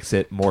Elephant makes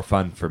it more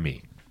fun for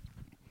me.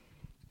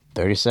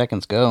 30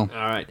 seconds, go. All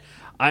right.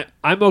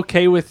 I'm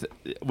okay with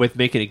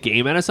making a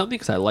game out of something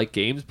because I like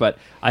games, but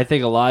I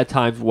think a lot of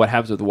times what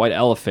happens with the White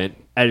Elephant,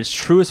 at its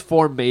truest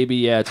form,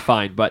 maybe, it's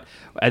fine, but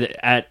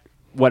at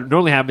what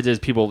normally happens is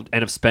people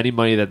end up spending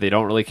money that they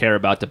don't really care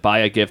about to buy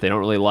a gift they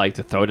don't really like,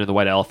 to throw it in the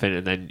White Elephant,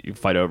 and then you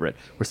fight over it.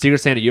 With Secret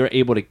Santa, you're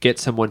able to get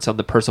someone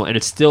something personal, and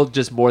it's still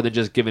just more than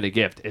just giving a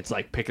gift. It's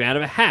like picking out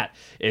of a hat.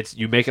 It's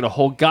you make it a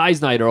whole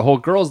guys' night or a whole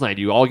girls' night.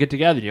 You all get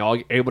together, and you're all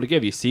able to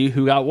give. You see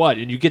who got what,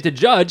 and you get to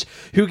judge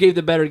who gave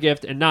the better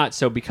gift and not.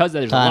 So because of that,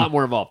 there's a lot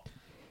more involved.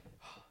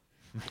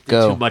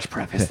 Go. Too much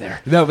preface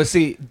there. No, but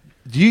see,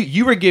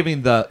 you were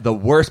giving the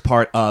worst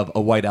part of a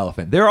White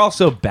Elephant. There are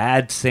also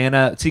bad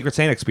Secret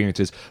Santa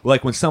experiences,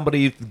 like when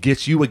somebody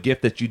gets you a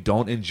gift that you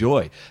don't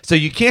enjoy. So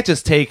you can't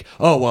just take,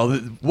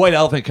 the White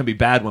Elephant can be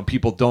bad when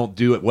people don't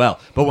do it well.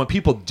 But when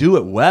people do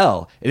it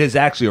well, it is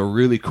actually a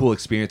really cool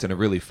experience and a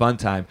really fun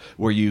time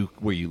where you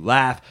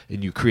laugh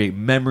and you create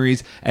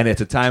memories. And it's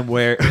a time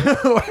where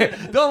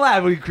don't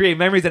laugh when you create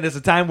memories, and it's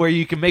a time where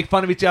you can make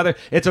fun of each other.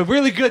 It's a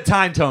really good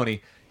time,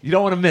 Tony. You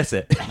don't want to miss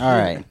it. All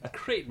right.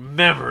 Great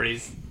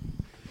memories.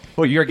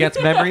 Well, you're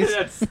against memories?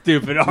 That's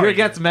stupid. You're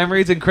against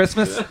memories in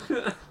Christmas?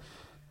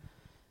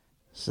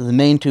 So the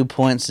main 2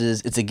 points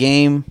is it's a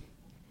game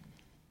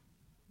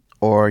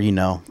or,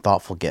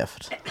 thoughtful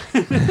gift.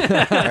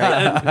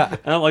 I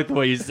don't like the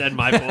way you said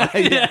my point.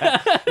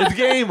 It's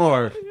game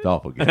or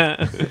thoughtful gift. I'm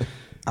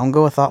going to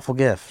go with thoughtful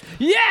gift.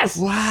 Yes.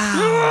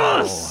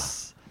 Wow.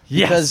 Yes.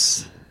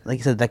 Because, like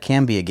you said, that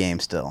can be a game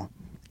still.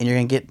 And you're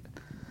going to get...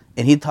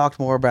 And he talked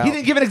more about... He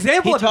didn't give an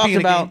example He of it being talked a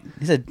about... game.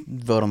 He said,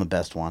 vote on the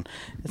best one.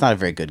 It's not a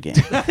very good game.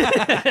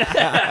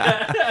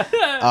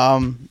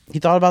 He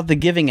thought about the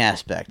giving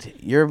aspect.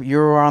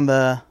 You're on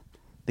the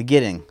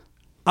getting.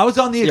 I was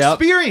on the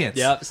experience.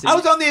 Yep, see? I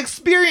was on the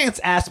experience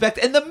aspect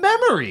and the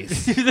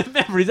memories. The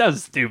memories. That was a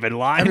stupid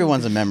line.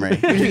 Everyone's a memory.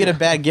 If you get a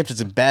bad gift,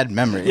 it's a bad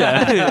memory.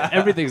 Yeah.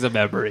 Everything's a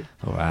memory.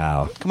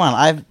 Wow. Come on,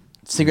 I've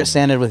Secret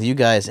Santa with you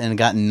guys and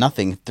gotten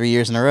nothing 3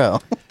 years in a row.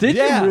 Did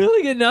Yeah. you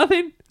really get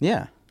nothing?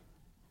 Yeah.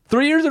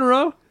 3 years in a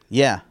row?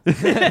 Yeah.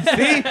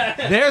 See?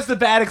 There's the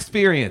bad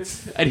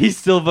experience. And he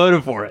still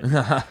voted for it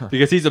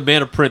because he's a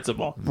man of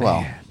principle.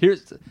 Well,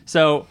 Here's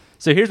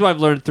here's what I've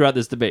learned throughout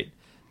this debate.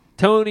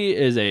 Tony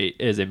is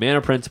a man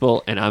of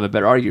principle, and I'm a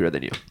better arguer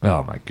than you.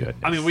 Oh my goodness.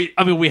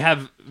 I mean we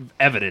have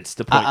evidence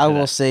to point. I to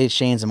will that. say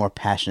Shane's a more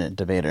passionate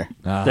debater.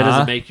 That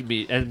doesn't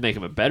make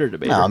him a better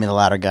debater. No, I mean the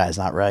latter guy's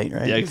not right?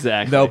 yeah,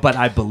 exactly. No, but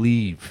I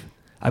believe.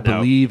 I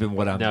believe in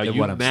what I'm No, in you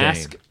what I'm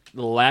mask saying.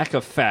 the lack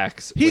of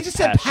facts. He with just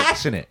said passion.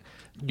 passionate.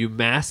 You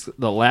mask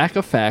the lack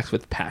of facts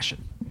with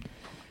passion.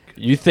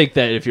 You think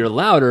that if you're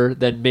louder,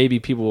 then maybe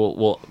people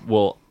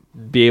will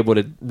be able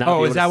to. Not be Oh,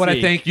 able is that to what I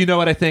see. think? You know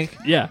what I think?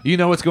 Yeah. You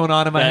know what's going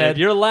on in my That head? if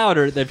you're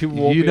louder, then people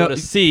won't You be know- able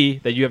to see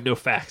that you have no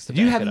facts. To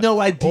You back have it up.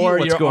 no idea Or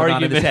what's your going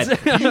on in his head.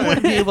 arguments. You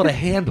wouldn't be able to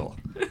handle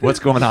what's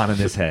going on in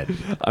his head.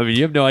 I mean,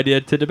 you have no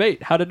idea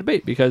how to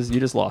debate because you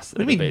just lost.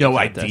 What do you mean, no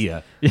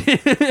idea?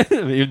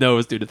 Even though it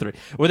was 2-3.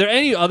 Were there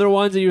any other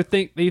ones that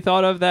you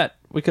thought of that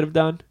we could have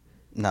done?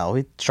 No,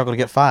 we struggled to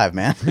get 5,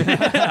 man.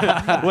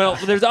 Well,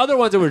 there's other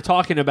ones that we were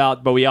talking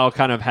about, but we all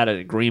kind of had an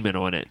agreement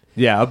on it.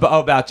 Yeah,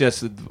 about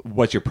just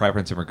what's your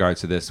preference in regards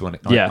to this one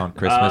on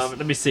Christmas?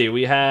 Let me see.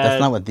 We had. That's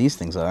not what these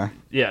things are.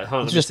 Yeah, hold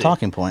on, It's let me just see.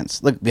 talking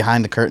points. Look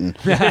behind the curtain.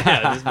 Well,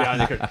 Yeah, this is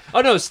behind the curtain.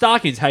 Oh no,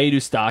 stockings. How you do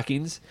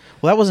stockings?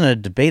 that wasn't a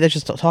debate. That's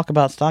just talk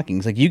about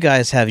stockings. Like you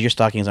guys have your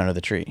stockings under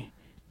the tree.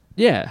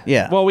 Yeah.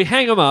 Yeah. Well, we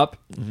hang them up,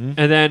 and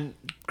then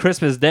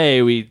Christmas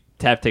Day we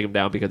have to take them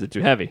down because they're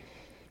too heavy.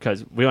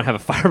 Because we don't have a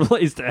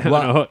fireplace to have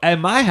Well, at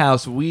my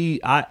house, I will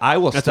That's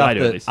what I stuff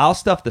do, at least. I'll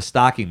stuff the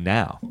stocking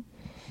now.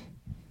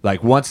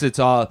 Like once it's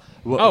all.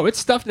 Oh, it's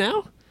stuffed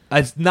now?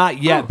 It's not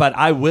yet, Oh. but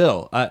I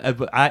will.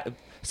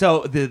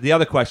 So the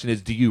other question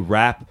is, do you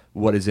wrap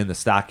what is in the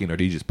stocking, or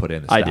do you just put it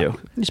in the I stocking? do.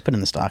 You just put it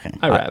in the stocking.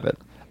 I wrap it.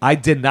 I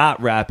did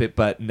not wrap it,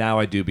 but now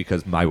I do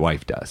because my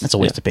wife does. That's a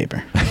waste of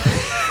paper.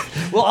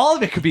 Well, all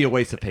of it could be a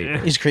waste of paper.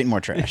 You're just creating more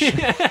trash.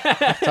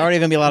 It's already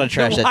gonna be a lot of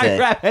trash that Why day.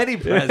 wrap any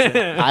present?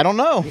 I don't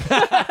know.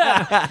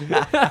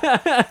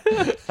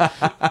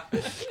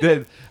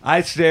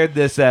 I shared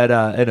this in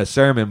a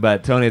sermon,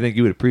 but Tony, I think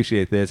you would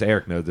appreciate this.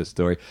 Eric knows this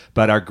story.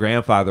 But our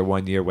grandfather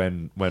one year,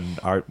 when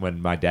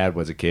my dad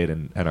was a kid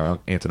and our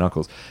aunts and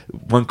uncles,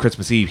 one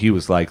Christmas Eve, he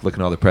was like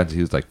looking at all the presents.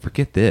 He was like,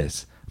 "Forget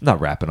this. I'm not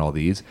wrapping all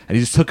these." And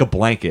he just took a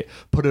blanket,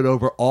 put it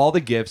over all the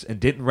gifts, and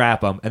didn't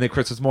wrap them. And then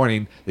Christmas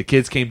morning, the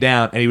kids came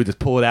down, and he would just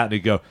pull it out and he'd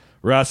go,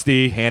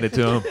 "Rusty, hand it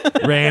to him.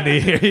 Randy,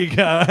 here you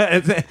go."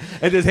 And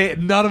just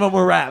none of them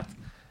were wrapped.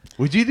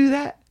 Would you do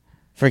that?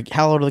 For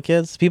how old are the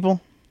kids? People?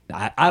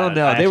 I don't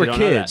know. I They were actually don't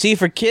know that. kids. See,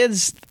 for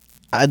kids,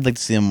 I'd like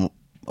to see them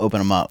open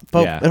them up.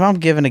 But Yeah. if I'm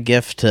giving a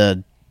gift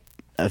to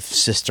a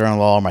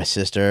sister-in-law or my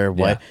sister,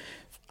 wife,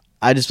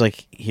 I just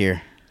like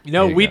here. You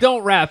know, There you we go.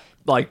 don't wrap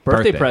like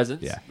birthday Birthday,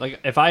 presents. yeah. Like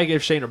if I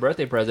give Shane a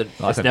birthday present,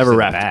 Oh, I it's thought never it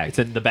was in the wrapped. bag. It's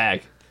in the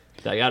bag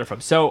that I got it from.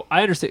 So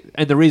I understand,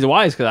 and the reason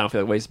why is because I don't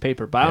feel like wasting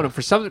paper. But I don't know,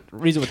 for some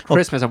reason with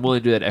Christmas, I'm willing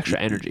to do that extra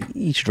energy.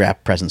 You should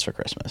wrap presents for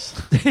Christmas.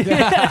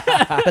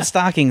 But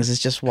stockings is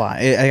just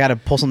why. I got to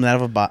pull something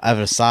out of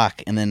a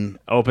sock and then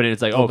Open it,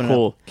 it's like, Open oh, it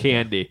cool,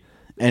 candy.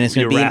 and it's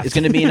gonna You're be wrapped. it's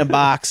gonna be in a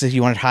box if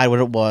you want to hide what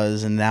it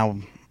was. And now,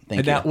 thank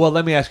And you. now, well,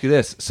 let me ask you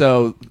this.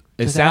 So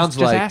it sounds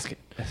just like ask it.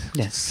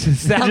 Yes. it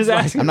sounds Just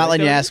like ask I'm not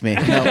letting you ask me.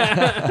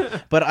 No.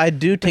 But I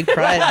do take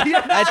pride.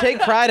 I take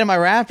pride in my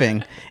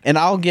wrapping, and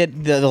I'll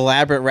get the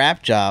elaborate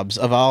wrap jobs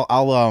of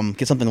I'll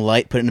get something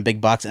light, put it in a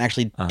big box, and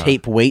actually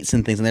tape weights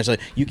and things in there. So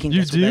you can't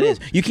guess what that is.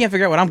 You can't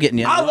figure out what I'm getting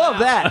yet. I love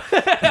that.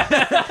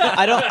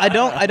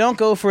 I don't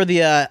go for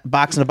the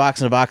box in a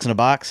box in a box in a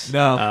box.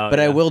 No. But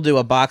I yeah. will do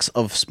a box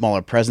of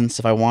smaller presents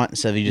if I want,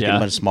 instead of you just get Yeah. a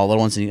bunch of small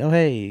little ones and you, oh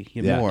hey,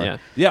 get Yeah. more. Yeah.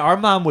 Yeah, our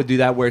mom would do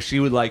that where she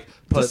would like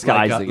put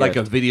Disguise like the like a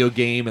gift. video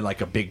game in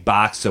like a big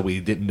box so we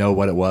didn't know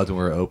what it was when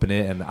we were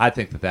opening it. And I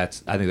think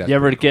that's You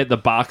ever get the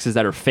boxes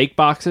that are fake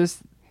boxes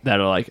that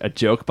are like a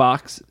joke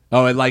box?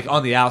 Oh, and like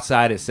on the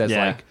outside it says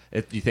Yeah. like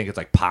if you think it's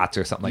like pots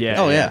or something like Yeah.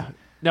 that. Oh yeah.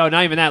 No,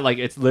 not even that. Like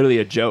it's literally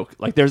a joke.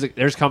 Like there's a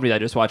company that I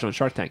just watched on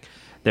Shark Tank.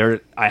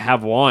 I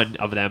have one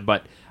of them,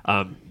 but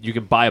you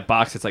can buy a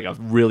box that's like a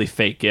really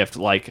fake gift,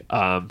 like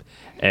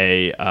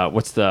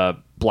what's the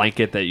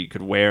blanket that you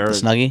could wear.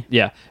 Snuggie?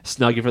 Yeah,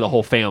 Snuggie for the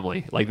whole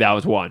family. Like that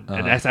was one,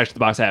 and that's actually the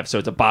box I have. So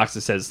it's a box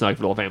that says Snuggie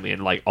for the whole family,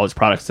 and like all this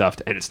product stuff,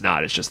 and it's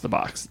not. It's just the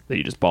box that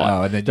you just bought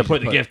Oh, and then to you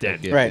put the put gift the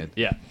in. gift Right. in.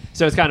 Yeah.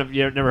 So it's kind of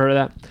you never heard of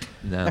that?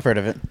 No. I've heard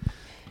of it.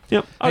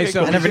 Yep. Hey, Okay,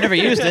 so- cool. I never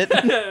used it.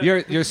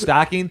 Your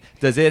stocking,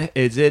 are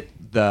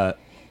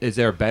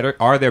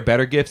there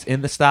better gifts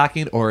in the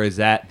stocking, or is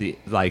that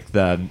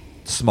the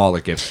smaller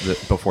gifts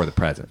before the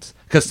presents?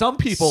 Because some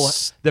people,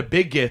 the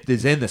big gift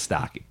is in the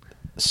stocking.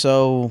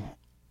 So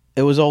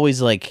it was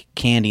always like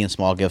candy and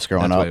small gifts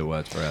growing That's up. what it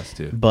was for us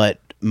too. But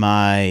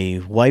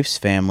my wife's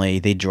family,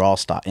 they draw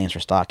names for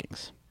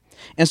stockings.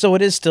 And so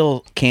it is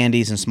still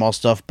candies and small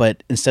stuff,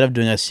 but instead of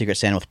doing a Secret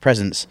Santa with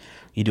presents,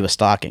 you do a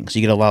stocking. So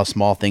you get a lot of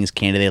small things,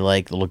 candy they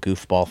like, little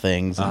goofball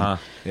things. and-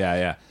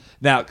 Yeah.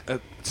 Now,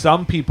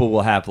 some people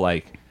will have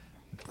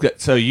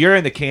so you're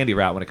in the candy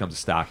route when it comes to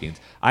stockings.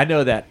 I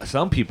know that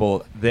some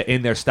people that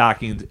in their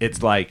stockings,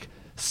 it's like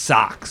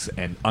socks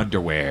and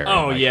underwear.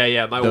 Oh and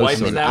yeah. My those wife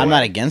sort is of- that I'm way.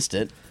 not against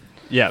it.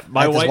 Yeah,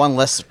 my There's wife. one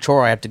less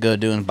chore I have to go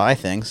do and buy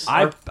things.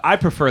 I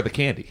prefer the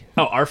candy.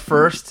 Oh, my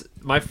first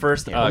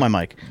My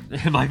mic.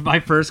 my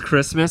first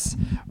Christmas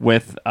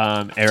with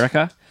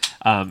Erica,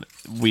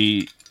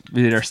 we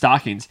did our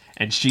stockings,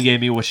 and she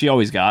gave me what she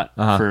always got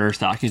for her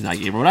stockings, and I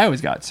gave her what I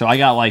always got. So I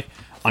got like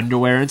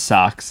underwear and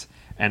socks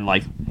and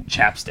like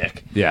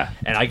chapstick. Yeah.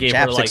 And I gave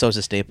her Chapstick's like always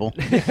a staple.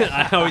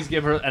 I always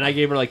give her, and I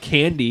gave her like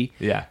candy,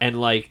 Yeah. and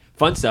like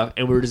fun stuff,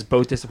 and we were just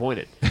both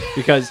disappointed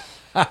because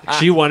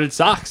she wanted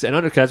socks and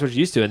underwear. That's what she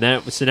used to, and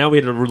then so now we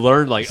had to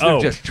learn like, Should've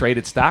oh, just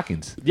traded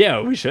stockings.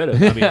 yeah, we should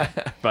have. I mean,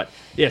 but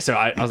yeah, so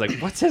I was like,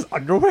 what's his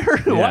underwear?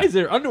 Why is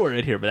there underwear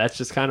in here? But that's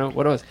just kind of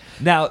what it was.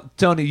 Now,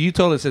 Tony, you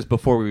told us this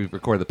before we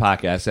recorded the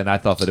podcast, and I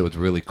thought that it was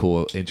really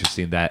cool,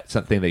 interesting, that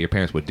something that your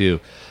parents would do.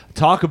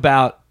 Talk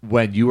about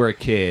when you were a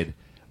kid,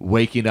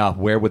 waking up,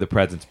 where would the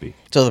presents be?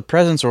 So the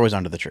presents are always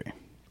under the tree.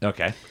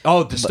 Okay.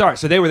 Oh, to start.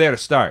 So they were there to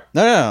start.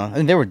 No.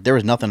 I mean, there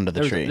was nothing under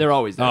the tree. They're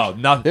always there. Oh,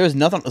 nothing. There was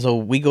nothing. So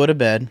we go to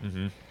bed,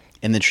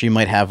 and the tree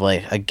might have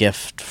like a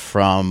gift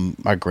from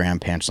our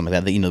grandparents, something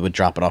like that. That would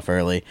drop it off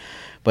early.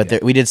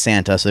 But we did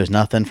Santa, so there's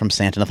nothing from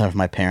Santa, nothing from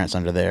my parents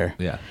under there.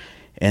 Yeah.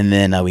 And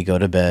then we go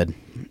to bed,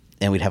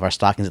 and we'd have our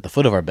stockings at the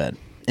foot of our bed,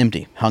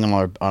 empty, hung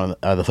on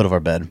the foot of our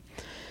bed.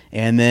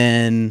 And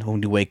then when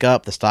we wake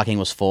up, the stocking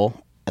was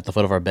full at the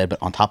foot of our bed, but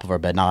on top of our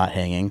bed, not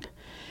hanging.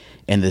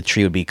 And the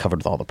tree would be covered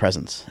with all the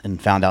presents.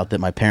 And found out that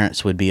my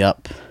parents would be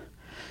up.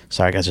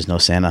 Sorry, guys, there's no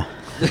Santa.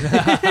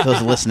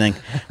 Those listening.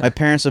 My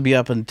parents would be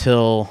up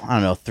until,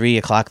 3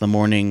 o'clock in the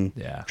morning,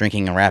 Yeah.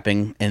 drinking and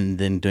wrapping, and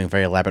then doing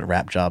very elaborate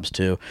wrap jobs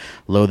to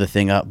load the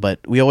thing up. But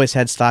we always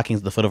had stockings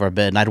at the foot of our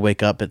bed, and I'd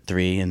wake up at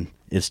 3, and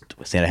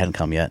Santa hadn't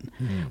come yet.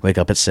 Wake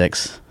up at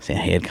 6,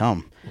 Santa had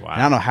come. Wow. And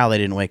I don't know how they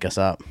didn't wake us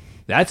up.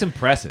 That's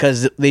impressive.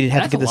 Because they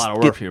had That's to get a lot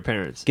of work for your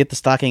parents. get the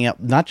stocking up.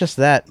 Not just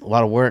that, a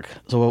lot of work.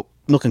 So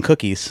milk and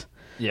cookies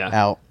Yeah.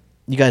 out.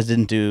 You guys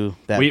didn't do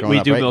that We growing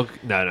up, do right? milk.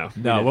 No.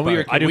 No, when we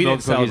were I do we milk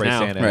didn't cookies celebrate now.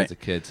 Santa Right. as a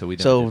kid, so we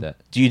don't So do that.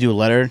 do you do a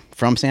letter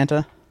from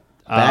Santa?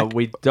 Back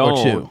We or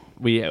don't. two?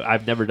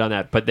 I've never done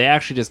that, but they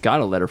actually just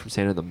got a letter from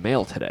Santa in the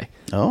mail today.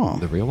 Oh.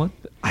 The real one?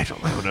 I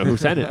don't know who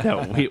sent it.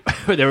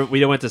 No,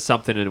 we went to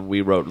something and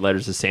we wrote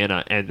letters to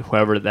Santa, and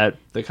whoever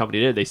the company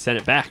did, they sent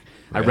it back.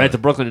 I read it to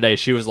Brooklyn today.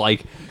 She was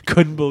like,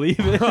 couldn't believe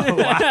it. Oh,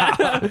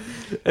 wow. And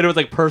it was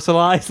like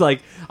personalized.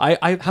 Like How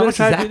much does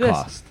that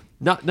cost?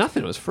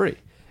 Nothing. It was free.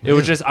 It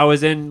was just I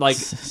was in like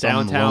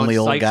Some downtown lonely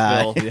old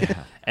guy. Sykesville,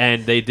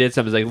 and they did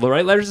something like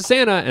write letters to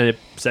Santa, and it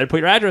said put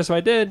your address, so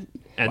I did,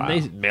 and Wow. they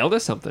mailed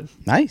us something.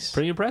 Nice.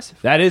 Pretty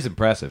impressive. That is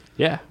impressive.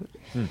 Yeah.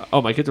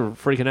 Oh, my kids were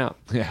freaking out.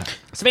 Yeah.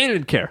 Savannah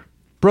didn't care.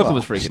 Brooklyn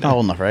was She's freaking not out.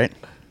 old enough, right?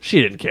 She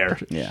didn't care.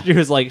 Yeah. She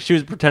was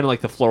pretending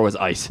like the floor was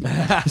ice.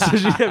 So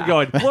she kept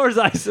going, floor's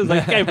ice. I was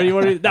like, okay, but you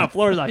want to do? No,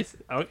 floor's ice.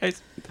 Okay.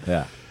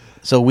 Yeah.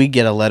 So we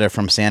get a letter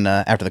from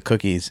Santa after the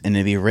cookies, and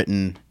it'd be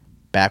written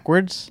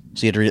backwards,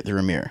 so you had to read it through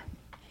a mirror.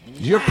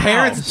 Your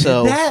parents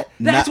So did that?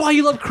 That's why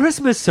you love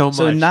Christmas so much.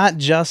 So not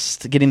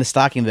just getting the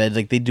stocking bed,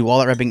 like they'd do all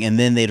that wrapping, and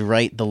then they'd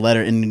write the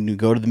letter, and you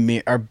go to the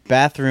mirror. Our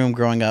bathroom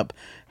growing up,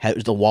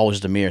 the wall was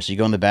just a mirror, so you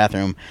go in the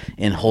bathroom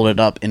and hold it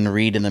up and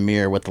read in the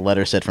mirror what the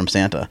letter said from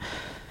Santa,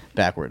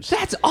 backwards.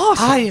 That's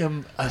awesome. I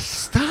am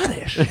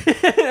astonished.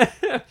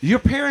 Your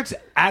parents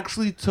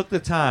actually took the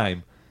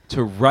time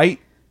to write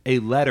a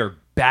letter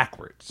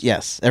backwards.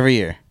 Yes, every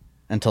year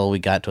until we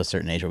got to a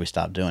certain age where we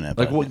stopped doing it.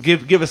 Like, but,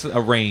 give us a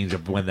range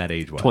of when that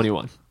age was.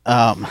 21.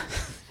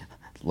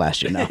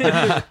 last year,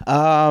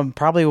 no.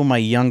 Probably when my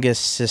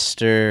youngest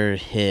sister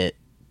hit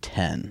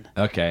 10.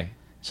 Okay.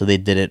 So they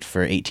did it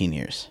for 18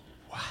 years.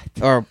 What?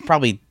 Or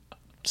probably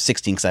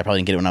 16, because I probably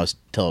didn't get it when I was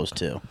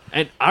 2.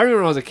 And I remember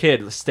when I was a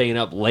kid staying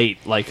up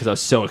late, like, because I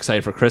was so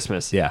excited for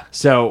Christmas. Yeah.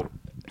 So,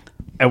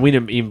 and we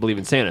didn't even believe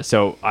in Santa.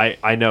 So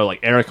I know, like,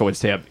 Erica would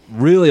stay up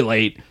really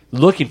late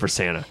looking for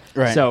Santa.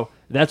 Right. So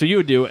that's what you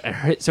would do.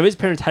 So his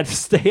parents had to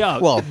stay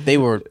up. Well, they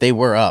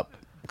were up.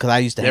 because I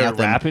used to They hang were out with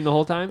them rapping the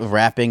whole time.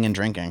 rapping and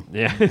drinking.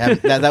 Yeah.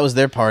 That was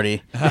their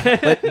party.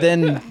 But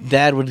then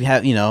Dad would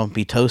have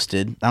be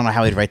toasted. I don't know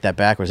how he'd write that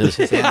backwards. It was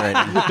his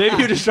handwriting. Maybe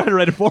he was just trying to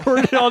write it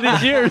forward all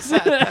these years,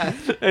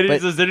 and he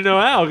just didn't know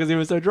how because he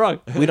was so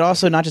drunk. We'd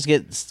also not just we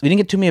didn't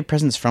get too many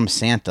presents from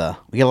Santa.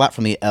 We get a lot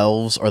from the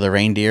elves or the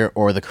reindeer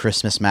or the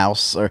Christmas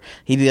mouse. Or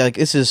he'd be like,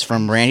 "This is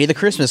from Randy the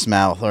Christmas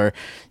mouse," or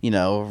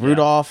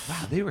Rudolph.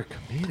 Wow, they were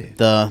committed.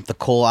 The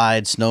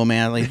coal-eyed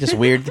snowman, like just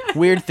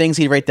weird things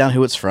he'd write down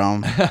who it's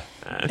from.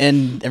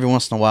 And every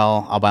once in a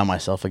while, I'll buy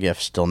myself a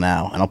gift still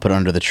now, and I'll put it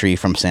under the tree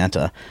from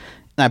Santa.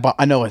 And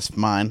I know it's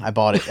mine. I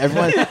bought it.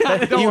 Everyone,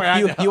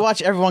 you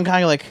watch everyone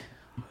kind of like,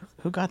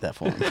 who got that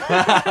for me?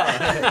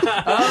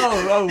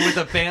 With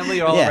the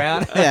family all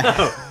around. Yeah,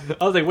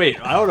 I was like, wait,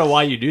 I don't know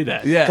why you do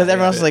that. Yeah, because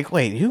everyone's like,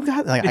 wait, who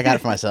got? Like, I got it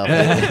for myself.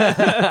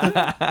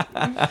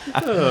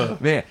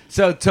 Man,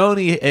 so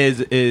Tony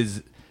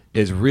is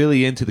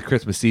really into the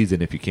Christmas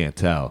season. If you can't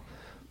tell,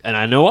 And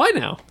I know why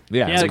now.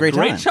 Yeah, he it's had a great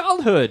great time.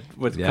 childhood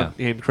with Yeah.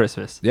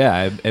 Christmas.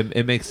 yeah,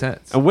 it makes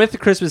sense. And with the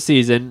Christmas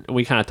season,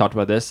 we kind of talked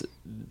about this.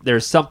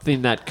 There's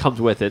something that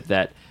comes with it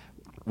that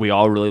we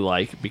all really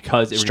like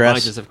because it Stress.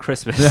 reminds us of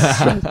Christmas,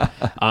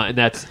 and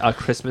that's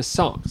Christmas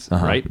songs,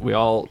 right? We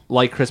all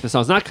like Christmas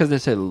songs, not because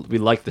necessarily we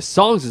like the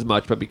songs as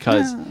much, but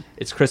because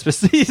it's Christmas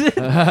season.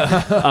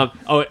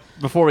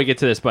 Before we get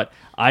to this, but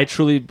I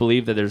truly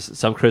believe that there's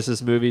some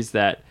Christmas movies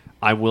that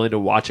I'm willing to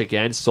watch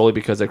again solely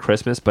because of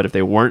Christmas, but if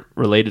they weren't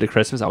related to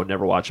Christmas, I would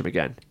never watch them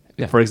again.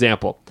 Yeah. For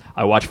example,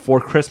 I watched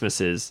Four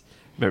Christmases.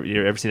 Remember,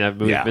 you ever seen that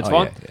movie? Yeah. Vince Oh,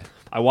 Vaughn? yeah.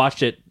 I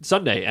watched it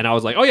Sunday, and I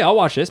was like, "Oh yeah, I'll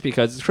watch this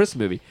because it's a Christmas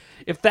movie."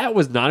 If that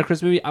was not a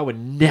Christmas movie, I would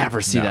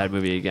never see that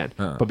movie again.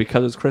 But because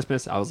it was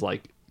Christmas, I was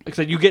like I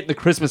said, you get in the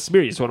Christmas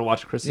spirit. You just want to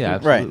watch a Christmas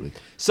movie. Right. Absolutely.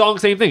 Song,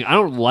 same thing. I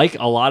don't like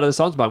a lot of the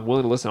songs, but I'm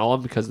willing to listen to all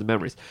of them because of the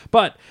memories.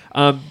 But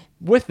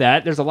with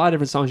that, there's a lot of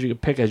different songs you can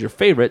pick as your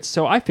favorite.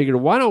 So I figured,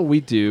 why don't we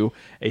do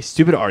a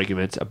stupid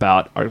argument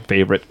about our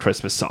favorite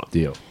Christmas song?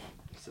 Deal.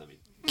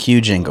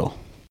 Cue jingle.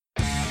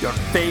 Your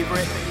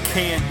favorite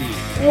candy.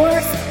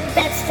 Worst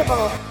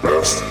vegetable.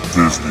 Best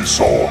Disney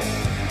song.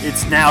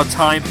 It's now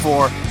time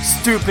for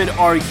Stupid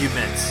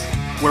Arguments,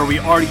 where we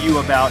argue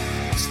about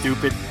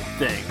stupid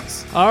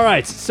things. All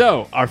right,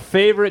 so our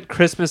favorite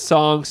Christmas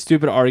song,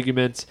 stupid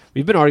arguments.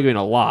 We've been arguing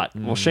a lot.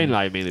 Well, Shane and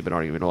I have mainly been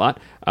arguing a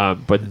lot.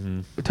 But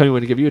Tony, I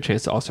want to give you a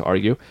chance to also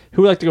argue.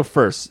 Who would like to go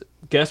first?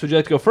 Guess, would you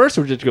like to go first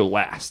or would you like to go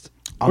last?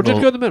 Or would you like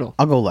to go in the middle?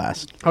 I'll go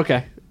last.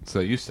 Okay. So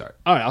you start.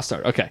 All right, I'll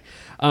start. Okay.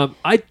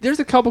 There's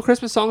a couple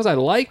Christmas songs I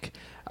like,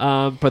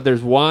 but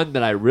there's one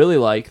that I really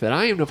like that I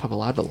don't even know if I'm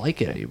allowed to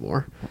like it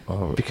anymore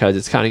because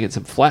it's kind of getting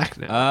some flack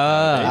now.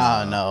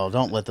 Oh, no.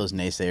 Don't let those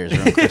naysayers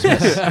ruin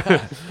Christmas.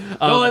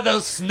 Don't let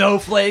those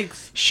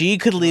snowflakes. She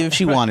could leave if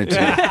she wanted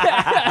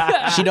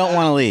to. She don't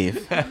want to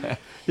leave.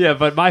 Yeah,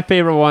 but my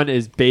favorite one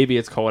is "Baby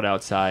It's Cold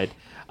Outside."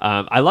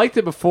 I liked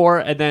it before,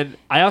 and then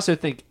I also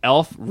think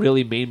Elf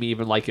really made me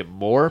even like it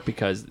more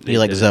because You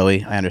like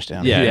Zoe. I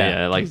understand.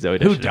 Yeah, I like Zoe.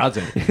 Who Deschanel.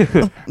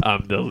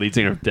 doesn't? The lead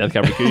singer of Death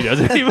Cab for Cutie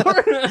doesn't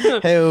anymore.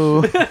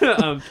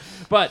 Hey,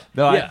 But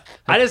No, yeah,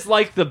 I just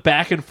like the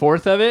back and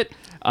forth of it.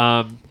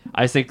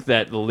 I think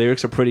that the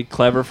lyrics are pretty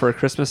clever for a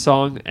Christmas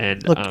song,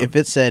 and look, if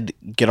it said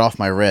 "get off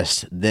my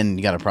wrist," then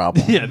you got a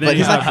problem. Yeah, then but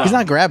you he's have a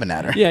not grabbing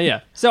at her. yeah.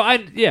 So I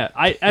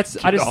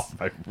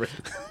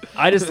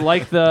just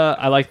like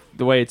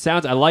the way it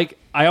sounds.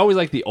 I always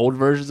like the old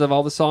versions of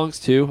all the songs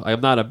too. I'm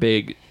not a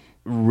big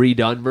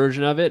redone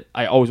version of it.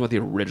 I always want the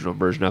original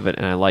version of it,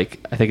 and I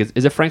think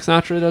is it Frank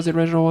Sinatra that does the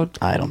original one?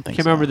 I don't think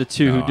Can't so. remember the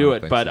two No, who I do don't it,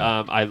 think but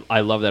so.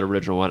 I love that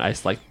original one. I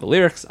just like the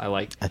lyrics. I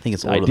think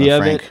it's the older idea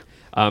than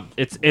of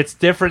it. It's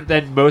different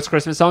than most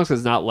Christmas songs because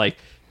it's not like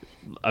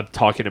I'm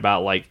talking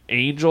about like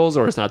angels,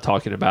 or it's not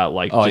talking about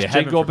like Oh, just yeah,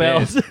 heaven jingle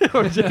bells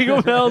or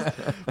jingle bells,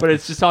 but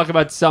it's just talking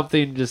about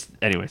something. Just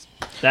anyways,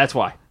 that's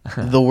why.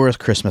 The worst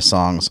Christmas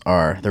songs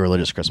are the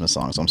religious Christmas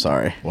songs. I'm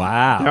sorry. There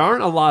Wow.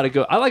 aren't a lot of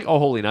good. I like "Oh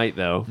Holy Night"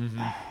 though.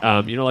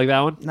 You don't like that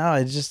one? No,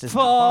 it's just it's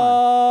not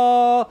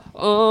Fall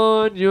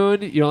on your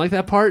knee. You don't like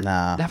that part?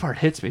 Nah. That part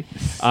hits me.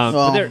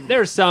 Well- but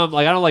there's some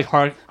like I don't like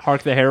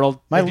Hark the Herald.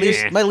 my Eh.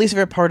 least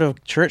favorite part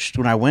of church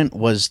when I went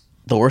was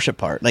the worship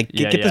part. Like,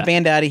 Yeah, get yeah. this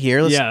band out of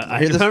here. Let's Yeah, I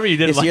hear this, remember you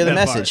didn't let's hear like the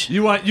that part. message.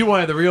 You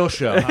wanted the real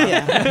show. Huh?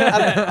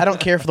 Yeah, I don't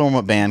care for the warm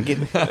up band.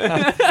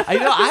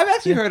 I've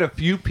actually heard a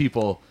few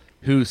people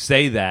who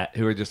say that,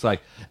 who are just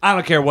like, I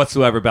don't care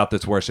whatsoever about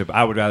this worship.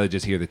 I would rather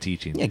just hear the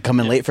teaching. Yeah,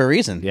 coming late for a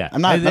reason. Yeah.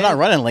 I'm not. And then- I'm not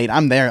running late.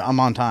 I'm there. I'm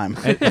on time.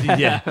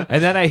 Yeah.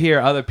 And then I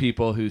hear other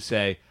people who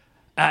say,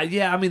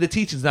 yeah, I mean, the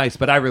teaching's nice,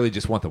 but I really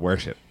just want the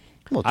worship.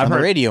 Well, turn the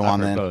radio on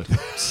then. Go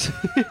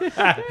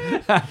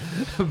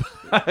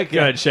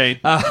ahead, Shane.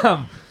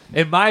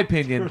 In my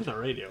opinion, the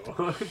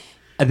radio.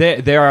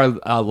 there are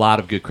a lot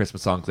of good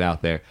Christmas songs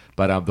out there,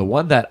 but the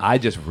one that I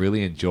just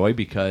really enjoy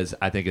because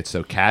I think it's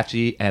so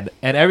catchy, and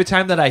every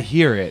time that I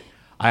hear it,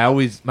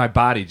 my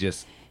body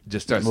just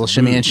starts A little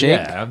shimmy and shake?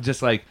 Yeah, I'm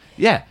just like,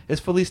 yeah, it's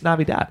Feliz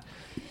Navidad.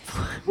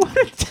 What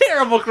a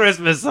terrible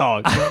Christmas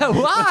song.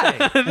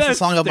 Why? It's a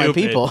song of my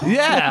stupid. people.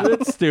 Yeah.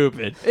 That's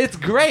stupid. It's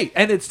great,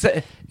 and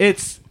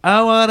it's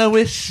I wanna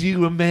wish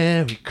you a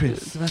Merry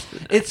Christmas.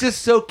 It's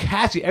just so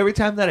catchy. Every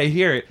time that I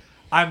hear it,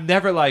 I'm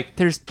never like, I don't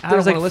there's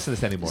want to like listen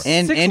to this anymore.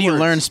 And 6 you words.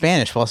 learn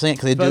Spanish while singing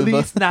because they do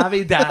Feliz both.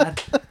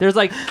 Navidad. There's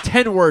like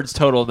 10 words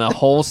total in the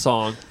whole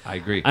song. I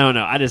agree. I don't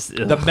know. I just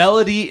The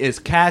melody is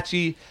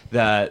catchy.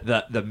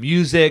 The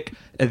music,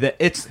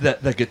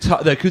 the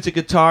guitar, the acoustic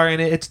guitar in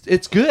it.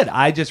 It's good.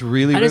 I just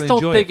really I just don't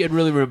enjoy think it. it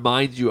really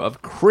reminds you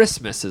of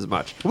Christmas as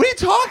much. What are you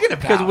talking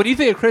about? Because when you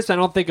think of Christmas, I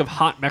don't think of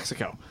hot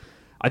Mexico.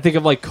 I think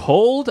of like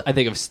cold. I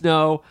think of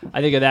snow.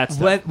 I think of that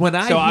stuff. When I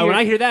when hear-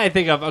 I hear that, I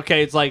think of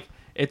okay.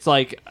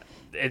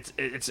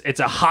 It's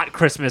a hot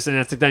Christmas,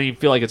 and then you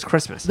feel like it's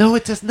Christmas. No,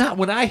 it does not.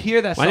 When I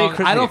hear that When I think song,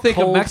 Christmas, I don't think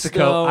of cold Mexico.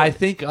 snow. I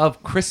think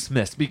of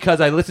Christmas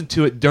because I listen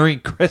to it during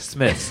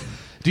Christmas.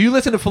 Do you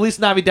listen to Feliz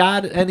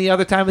Navidad any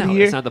other time of No, the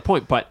year? that's not the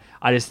point. But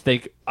I just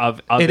think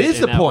of It is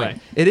in the that point.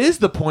 way. It is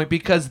the point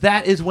because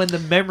that is when the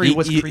memory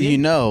was created. You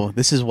know,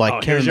 this is why Oh,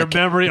 here's your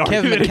memory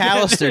Kevin argument.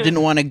 McAllister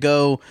didn't want to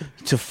go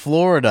to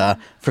Florida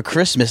for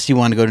Christmas. He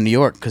wanted to go to New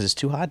York because it's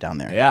too hot down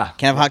there. Yeah.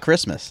 Can't have hot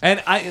Christmas.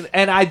 And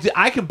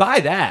I can buy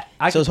that.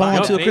 So is Home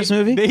Alone 2 a maybe- Christmas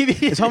movie?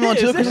 maybe Is Home Alone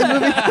 2 a Christmas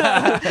movie?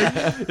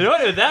 You know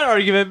what? With that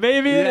argument,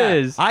 maybe it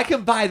is. I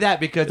can buy that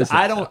because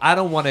I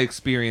don't want to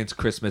experience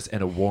Christmas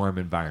in a warm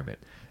environment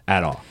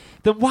at all.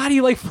 Then why do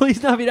you like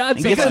Feliz Navidad?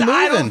 so Get much? some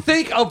I moving. don't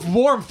think of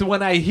warmth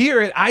when I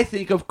hear it. I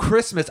think of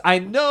Christmas. I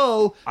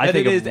know I that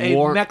think it of is a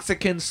warm-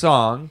 Mexican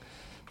song,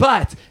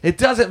 but it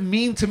doesn't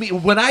mean to me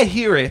when I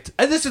hear it.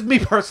 And this is me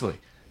personally.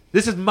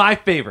 This is my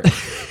favorite.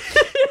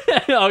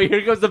 Oh,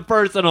 here goes the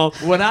personal.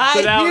 When I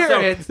So now- hear so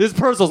it, this is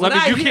personal. when I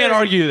mean, I you hear can't it,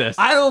 argue this.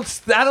 I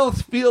don't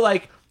feel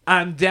like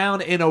I'm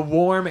down in a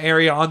warm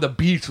area on the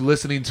beach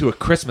listening to a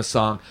Christmas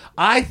song.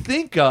 I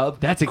think of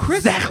That's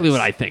Christmas. exactly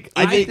what I think.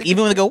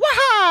 Even when they go, wow!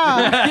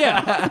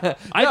 Yeah, No,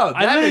 I that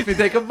literally- makes me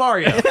think of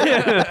Mario.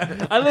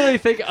 I literally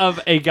think of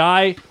a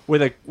guy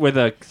with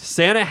a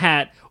Santa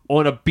hat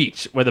on a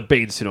beach with a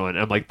bathing suit on.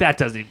 I'm like, that's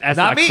Not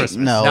not me. Christmas.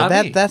 No, Not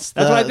me. that's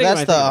That's what I the think when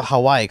I think of it.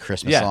 Hawaii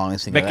Christmas Yeah. song. I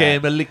think of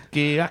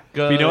that.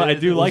 You know what? I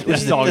do like that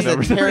song. It's a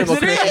though. terrible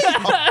Christmas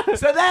song.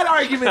 So that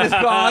argument is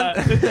gone.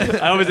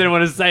 I always didn't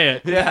want to say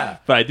it. Yeah.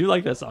 But I do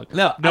like that song.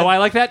 No, I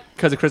like that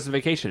because of Christmas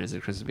Vacation. Is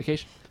it Christmas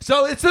Vacation?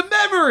 So it's a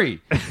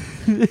memory.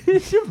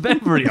 It's your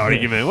memory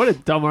argument. What a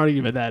dumb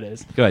argument that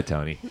is. Go ahead,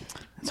 Tony.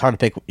 It's hard to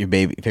pick your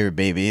favorite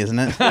baby, isn't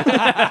it?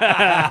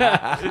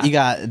 You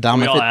got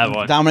Dominic, all have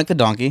one. Dominic the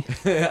donkey.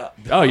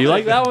 Oh, you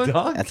like that one?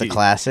 That's a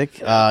classic.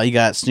 You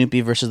got Snoopy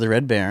versus the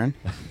Red Baron.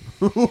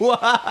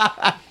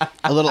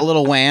 a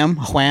little wham,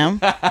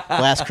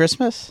 Last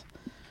Christmas.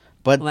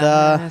 But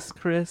Last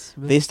Christmas.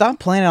 they stopped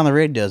playing it on the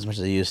radio as much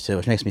as they used to,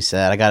 which makes me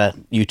sad. I gotta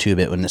YouTube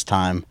it when it's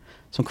time.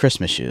 Some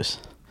Christmas shoes.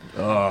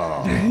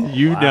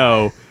 You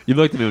know, you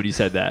looked at me when you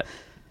said that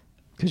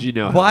because you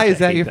know. how Why much is I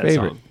that hate your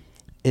favorite? song.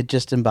 It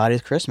just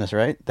embodies Christmas,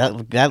 right? That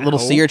little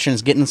sea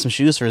urchin's getting some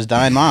shoes for his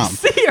dying mom.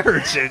 Sea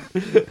urchin.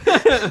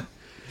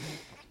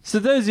 So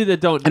those of you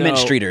that don't I know, meant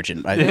street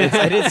urchin. I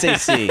did say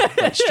sea,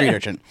 but street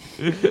urchin.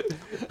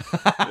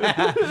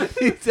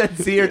 He said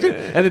sea urchin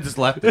and then just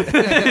left it.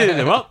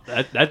 Well,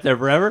 that's there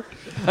forever.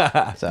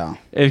 So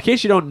In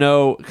case you don't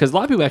know, because a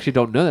lot of people actually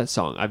don't know that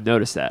song. I've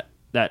noticed that.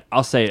 That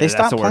I'll say they that's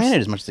stopped the worst. playing it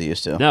as much as they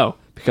used to. No,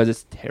 because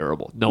it's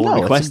terrible. No one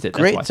No, requested. it's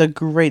a great. That's It's a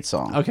great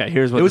song. why. Okay,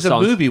 here's what It was the a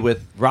song's- movie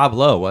with Rob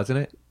Lowe, wasn't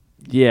it?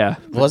 Yeah,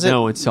 but Was it?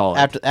 No, it's solid.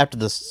 After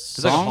the like a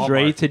song.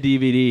 Straight to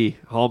DVD,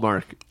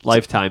 Hallmark,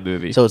 Lifetime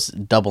movie. So it's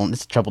double.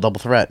 It's a double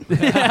threat.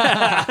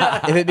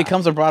 If it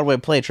becomes a Broadway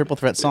play, triple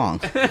threat song.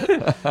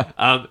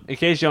 In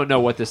case you don't know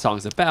what this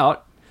song's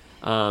about,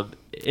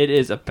 it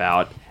is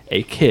about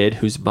a kid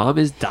whose mom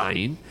is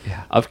dying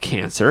of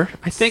cancer.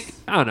 I think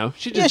I don't know.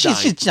 She Yeah,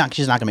 just died.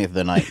 she's not gonna make it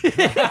through the night.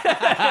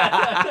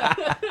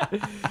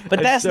 But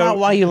that's not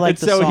why you like and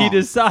the so song. he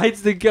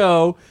decides to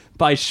go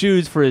buy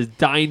shoes for his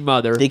dying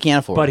mother. They can't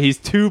afford but it. he's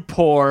too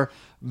poor.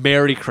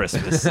 Merry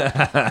Christmas.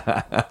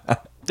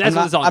 That's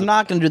what the song's I'm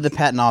not gonna do the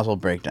Patton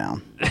Oswalt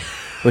breakdown,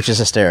 which is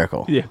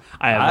hysterical. Yeah,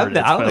 I have heard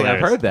it. I don't think I've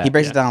heard that. He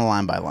breaks it down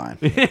line by line.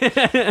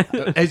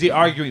 Is he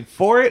arguing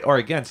for it or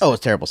against? Oh,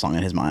 it's a terrible song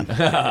in his mind.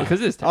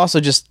 because it's Also,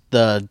 just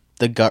the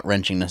gut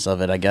wrenchingness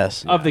of it, I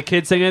guess. of the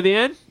kid singing at the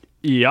end.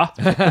 Yeah,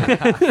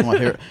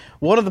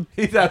 One of the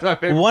it? That's my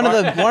favorite. one of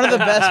the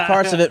best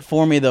parts of it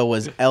for me though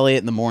was Elliot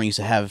in the morning used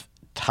to have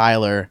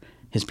Tyler,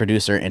 his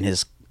producer, and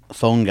his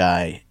phone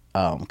guy,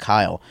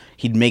 Kyle.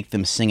 He'd make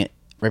them sing it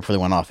right before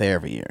they went off air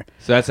every year.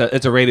 So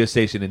it's a radio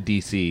station in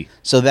D.C.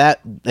 So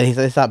that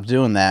they stopped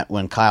doing that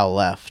when Kyle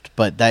left,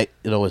 but that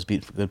it'll always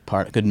be a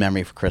good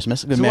memory for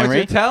Christmas. Good So memory. what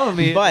you're telling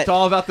me, But- it's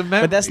all about the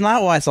memory. But that's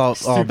not what it's all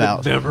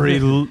about. memory.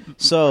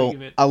 So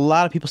argument. a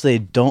lot of people say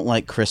they don't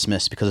like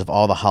Christmas because of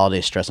all the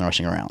holiday stress and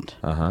rushing around.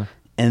 Uh-huh.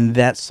 And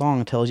that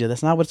song tells you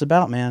that's not what it's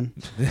about, man.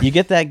 You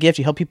get that gift,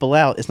 you help people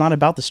out. It's not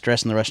about the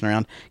stress and the rushing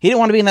around. He didn't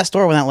want to be in that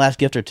store with that last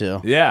gift or two.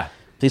 Yeah.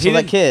 Please He tell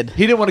that didn't- kid.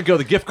 He didn't want to go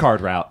the gift card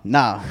route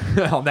Nah.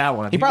 on that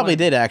one. He probably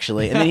did,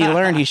 actually. And then he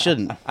learned he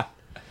shouldn't.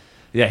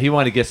 Yeah, he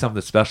wanted to get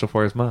something special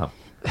for his mom.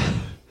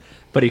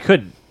 But he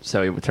couldn't.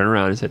 So he would turn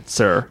around and said,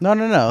 "Sir." No.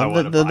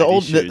 wanna The buy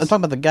old. these shoes. I'm talking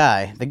about the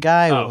guy. The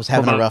guy was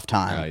having a come on. rough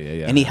time. Oh,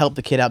 yeah. And he helped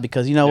the kid out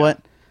because you know what?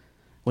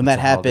 When that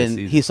It's a holiday happened,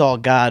 season. he saw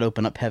God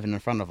open up heaven in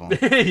front of him.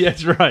 Yeah,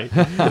 that's right.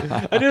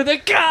 I knew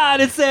that God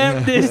had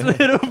sent this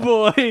little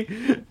boy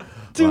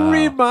to Wow.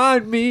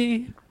 remind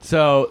me.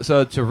 So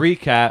to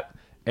recap,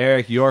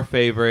 Eric, your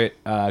favorite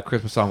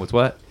Christmas song was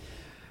what?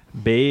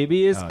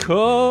 Baby is Oh,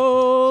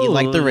 cold. He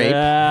liked the rape.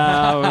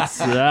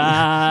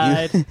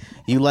 Outside.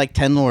 You like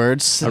 10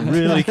 words. I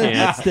really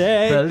can't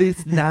stay.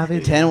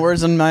 10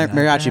 words in my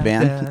mariachi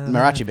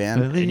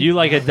band. And you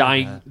like a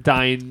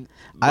dying.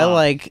 I mom.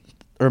 like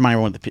remind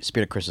everyone what the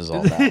Spirit of Christmas is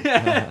all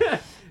about.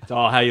 It's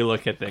all how you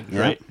look at things, Yeah.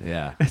 right?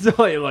 Yeah. It's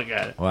all you look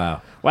at it.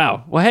 Wow.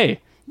 Wow. Well, hey,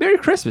 Merry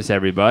Christmas,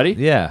 everybody.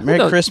 Yeah. Merry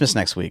No. Christmas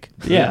next week.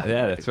 Yeah.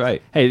 Yeah, that's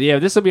right. Hey, yeah,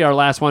 this will be our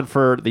last one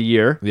for the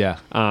year. Yeah.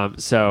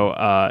 So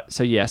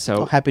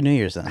Oh, Happy New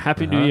Year's then.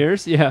 Happy New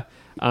Year's. Yeah.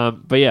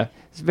 But yeah,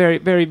 it's very,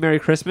 very Merry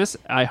Christmas.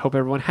 I hope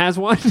everyone has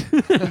one.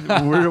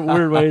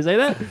 weird way to say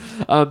that.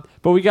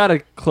 But we got to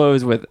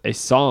close with a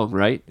song,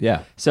 right?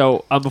 Yeah.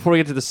 So before we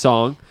get to the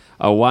song,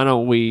 why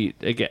don't we,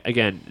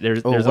 again,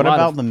 there's Oh, a what lot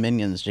about of... the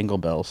Minions Jingle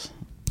Bells?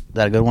 Is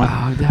that a good one? Oh,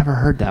 I've never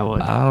heard that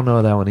one. I don't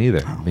know that one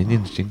either.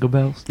 Minions Jingle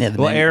Bells? Yeah, the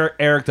well, Minion-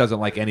 Eric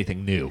doesn't like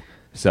anything new.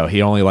 So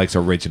he only likes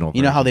original.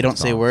 You know how they don't versions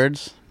of say songs.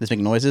 words? They just make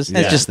noises? Yeah.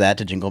 It's just that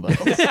to Jingle Bells.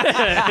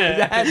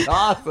 That's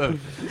awesome.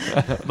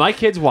 My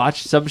kids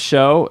watch some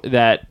show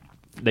that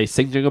they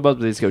sing Jingle Bells,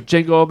 but they just go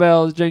Jingle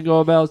Bells,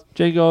 Jingle Bells,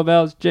 Jingle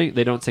Bells, They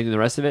don't sing the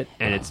rest of it,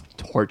 and it's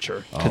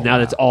torture. Because now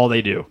that's all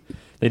they do.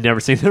 They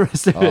never sing the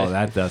rest of it. Oh,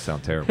 that does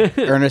sound terrible.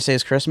 Ernest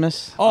Saves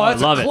Christmas. Oh,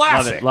 that's love a it,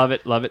 classic. love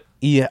it, love it, love it.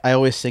 Yeah, I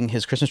always sing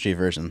his Christmas tree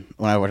version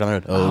when I watch on the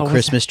road. Oh, what's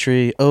Christmas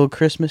tree, oh,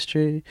 Christmas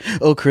tree,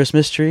 oh,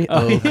 Christmas tree,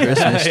 oh,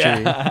 Christmas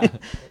tree.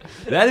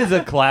 That is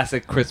a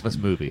classic Christmas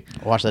movie.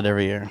 I watch that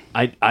every year.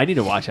 I need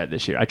to watch that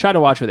this year. I try to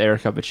watch with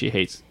Erica, but she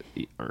hates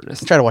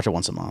Ernest. I try to watch it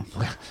once a month.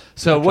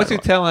 So what you're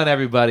telling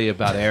everybody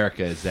about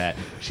Erica is that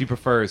she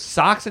prefers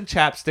socks and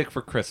chapstick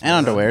for Christmas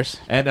And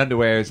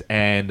underwears.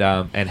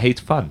 and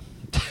hates fun.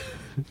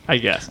 I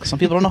guess. Some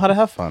people don't know how to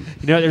have fun.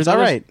 You know, there's all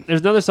another, right. There's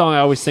another song I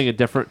always sing it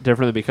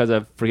differently because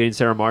of Forgetting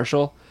Sarah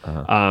Marshall.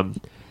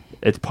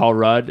 It's Paul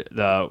Rudd.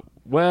 The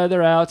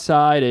weather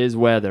outside is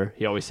weather.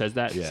 He always says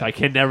that, so I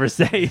can never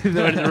say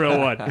the real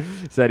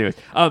one. So, anyways,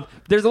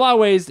 there's a lot of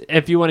ways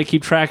if you want to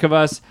keep track of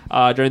us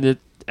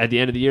at the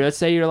end of the year. Let's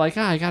say you're like,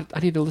 I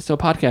need to listen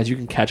to a podcast. You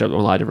can catch up on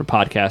a lot of different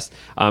podcasts.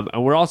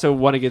 And we're also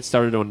want to get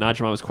started on Not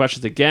Your Mama's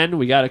Questions again.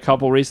 We got a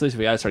couple recently, so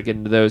we got to start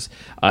getting to those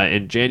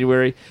in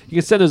January. You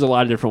can send those a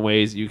lot of different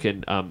ways. You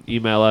can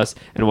email us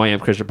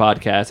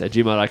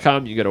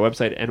nymchristianpodcast@gmail.com. You can go to our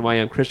website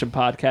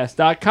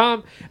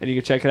nymchristianpodcast.com, and you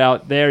can check it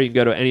out there. You can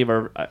go to any of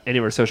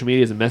our social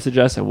medias and message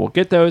us, and we'll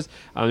get those.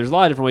 There's a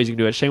lot of different ways you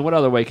can do it. Shane, what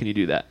other way can you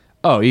do that?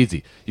 Oh,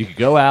 easy. You could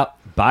go out,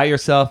 buy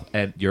yourself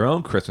your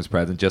own Christmas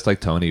present, just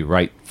like Tony,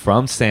 right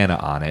from Santa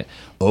on it.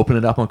 Open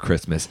it up on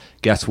Christmas.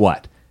 Guess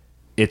what?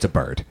 It's a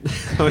bird.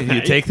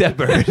 You take that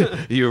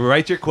bird, you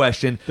write your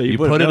question, you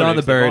put put a it note on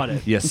the next to bird, on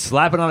it. you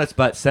slap it on its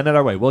butt, send it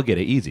our way. We'll get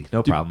it easy.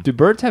 No problem. Do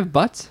birds have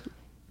butts?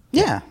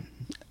 Yeah.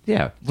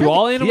 Yeah. Do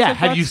all animals Yeah. have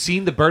Have butts? you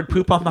seen the bird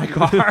poop on my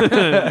car?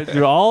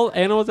 Do all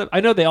animals have,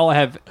 I know they all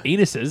have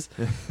anuses,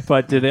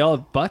 but do they all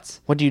have butts?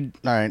 What do you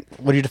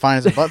define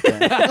as a butt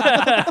then?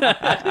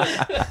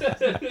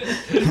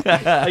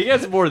 I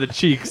guess more the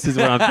cheeks is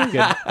what I'm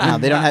thinking. No,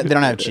 they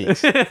don't have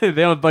cheeks. They don't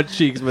have butt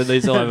cheeks, but they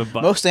still have a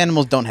butt. Most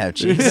animals don't have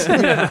cheeks. All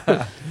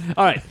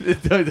right.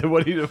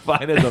 What do you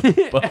define as a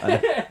butt?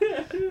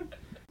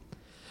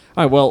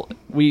 All right, well,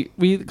 we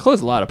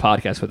close a lot of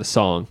podcasts with a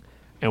song,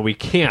 and we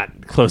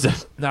can't close a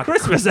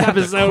Christmas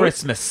episode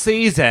Christmas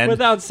season.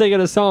 without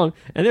singing a song.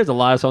 And there's a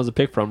lot of songs to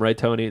pick from, right,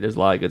 Tony? There's a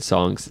lot of good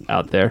songs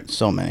out there.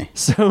 So many.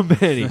 So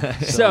many.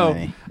 So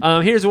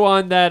many. Here's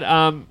one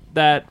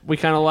that we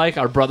kind of like.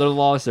 Our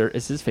brother-in-law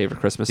is his favorite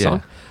Christmas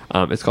song.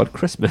 It's called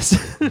Christmas.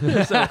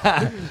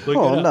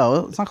 Oh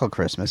no, it's not called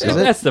Christmas, is it?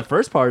 That's the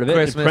first part of it.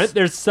 Christmas.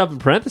 There's some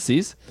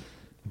parentheses.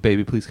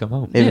 Baby, please come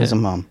home. Maybe it's a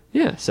mom.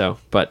 Yeah. So,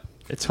 but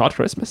it's called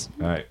Christmas.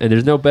 All right. And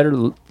there's no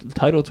better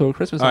title to a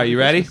Christmas song. All right, you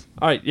than ready? Christmas.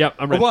 All right. Yep.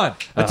 I'm A ready. one,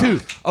 a two,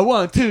 a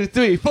 1, 2,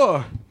 3,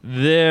 4.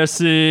 They're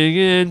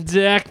singing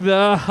 "Deck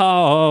the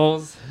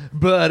Halls."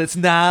 But it's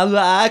not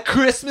like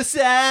Christmas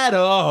at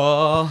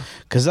all.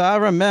 'Cause I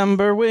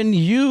remember when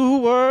you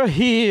were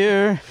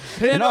here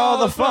and all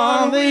the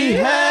fun we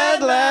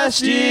had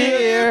last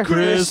year.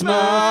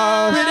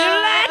 Christmas. Pretty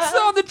lights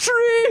on the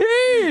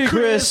tree.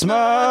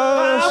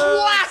 Christmas.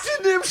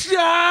 watching them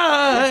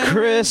shine.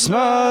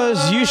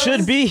 Christmas. You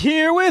should be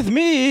here with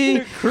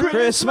me.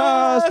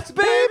 Christmas.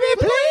 Baby,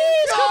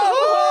 please come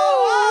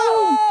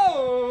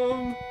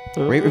home.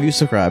 Rate, review,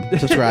 subscribe.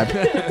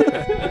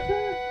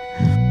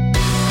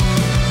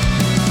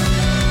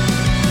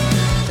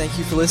 Thank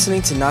you for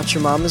listening to Not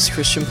Your Mama's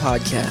Christian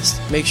Podcast.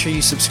 Make sure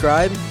you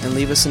subscribe and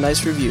leave us a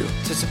nice review.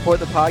 To support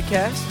the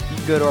podcast, you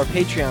go to our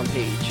Patreon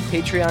page,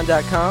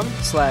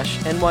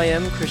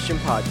 patreon.com/NYM Christian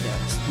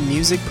Podcast.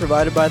 Music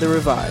provided by The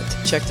Revived.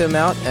 Check them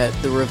out at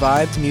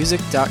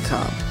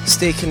therevivedmusic.com.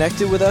 Stay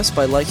connected with us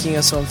by liking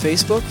us on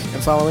Facebook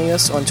and following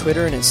us on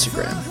Twitter and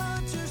Instagram.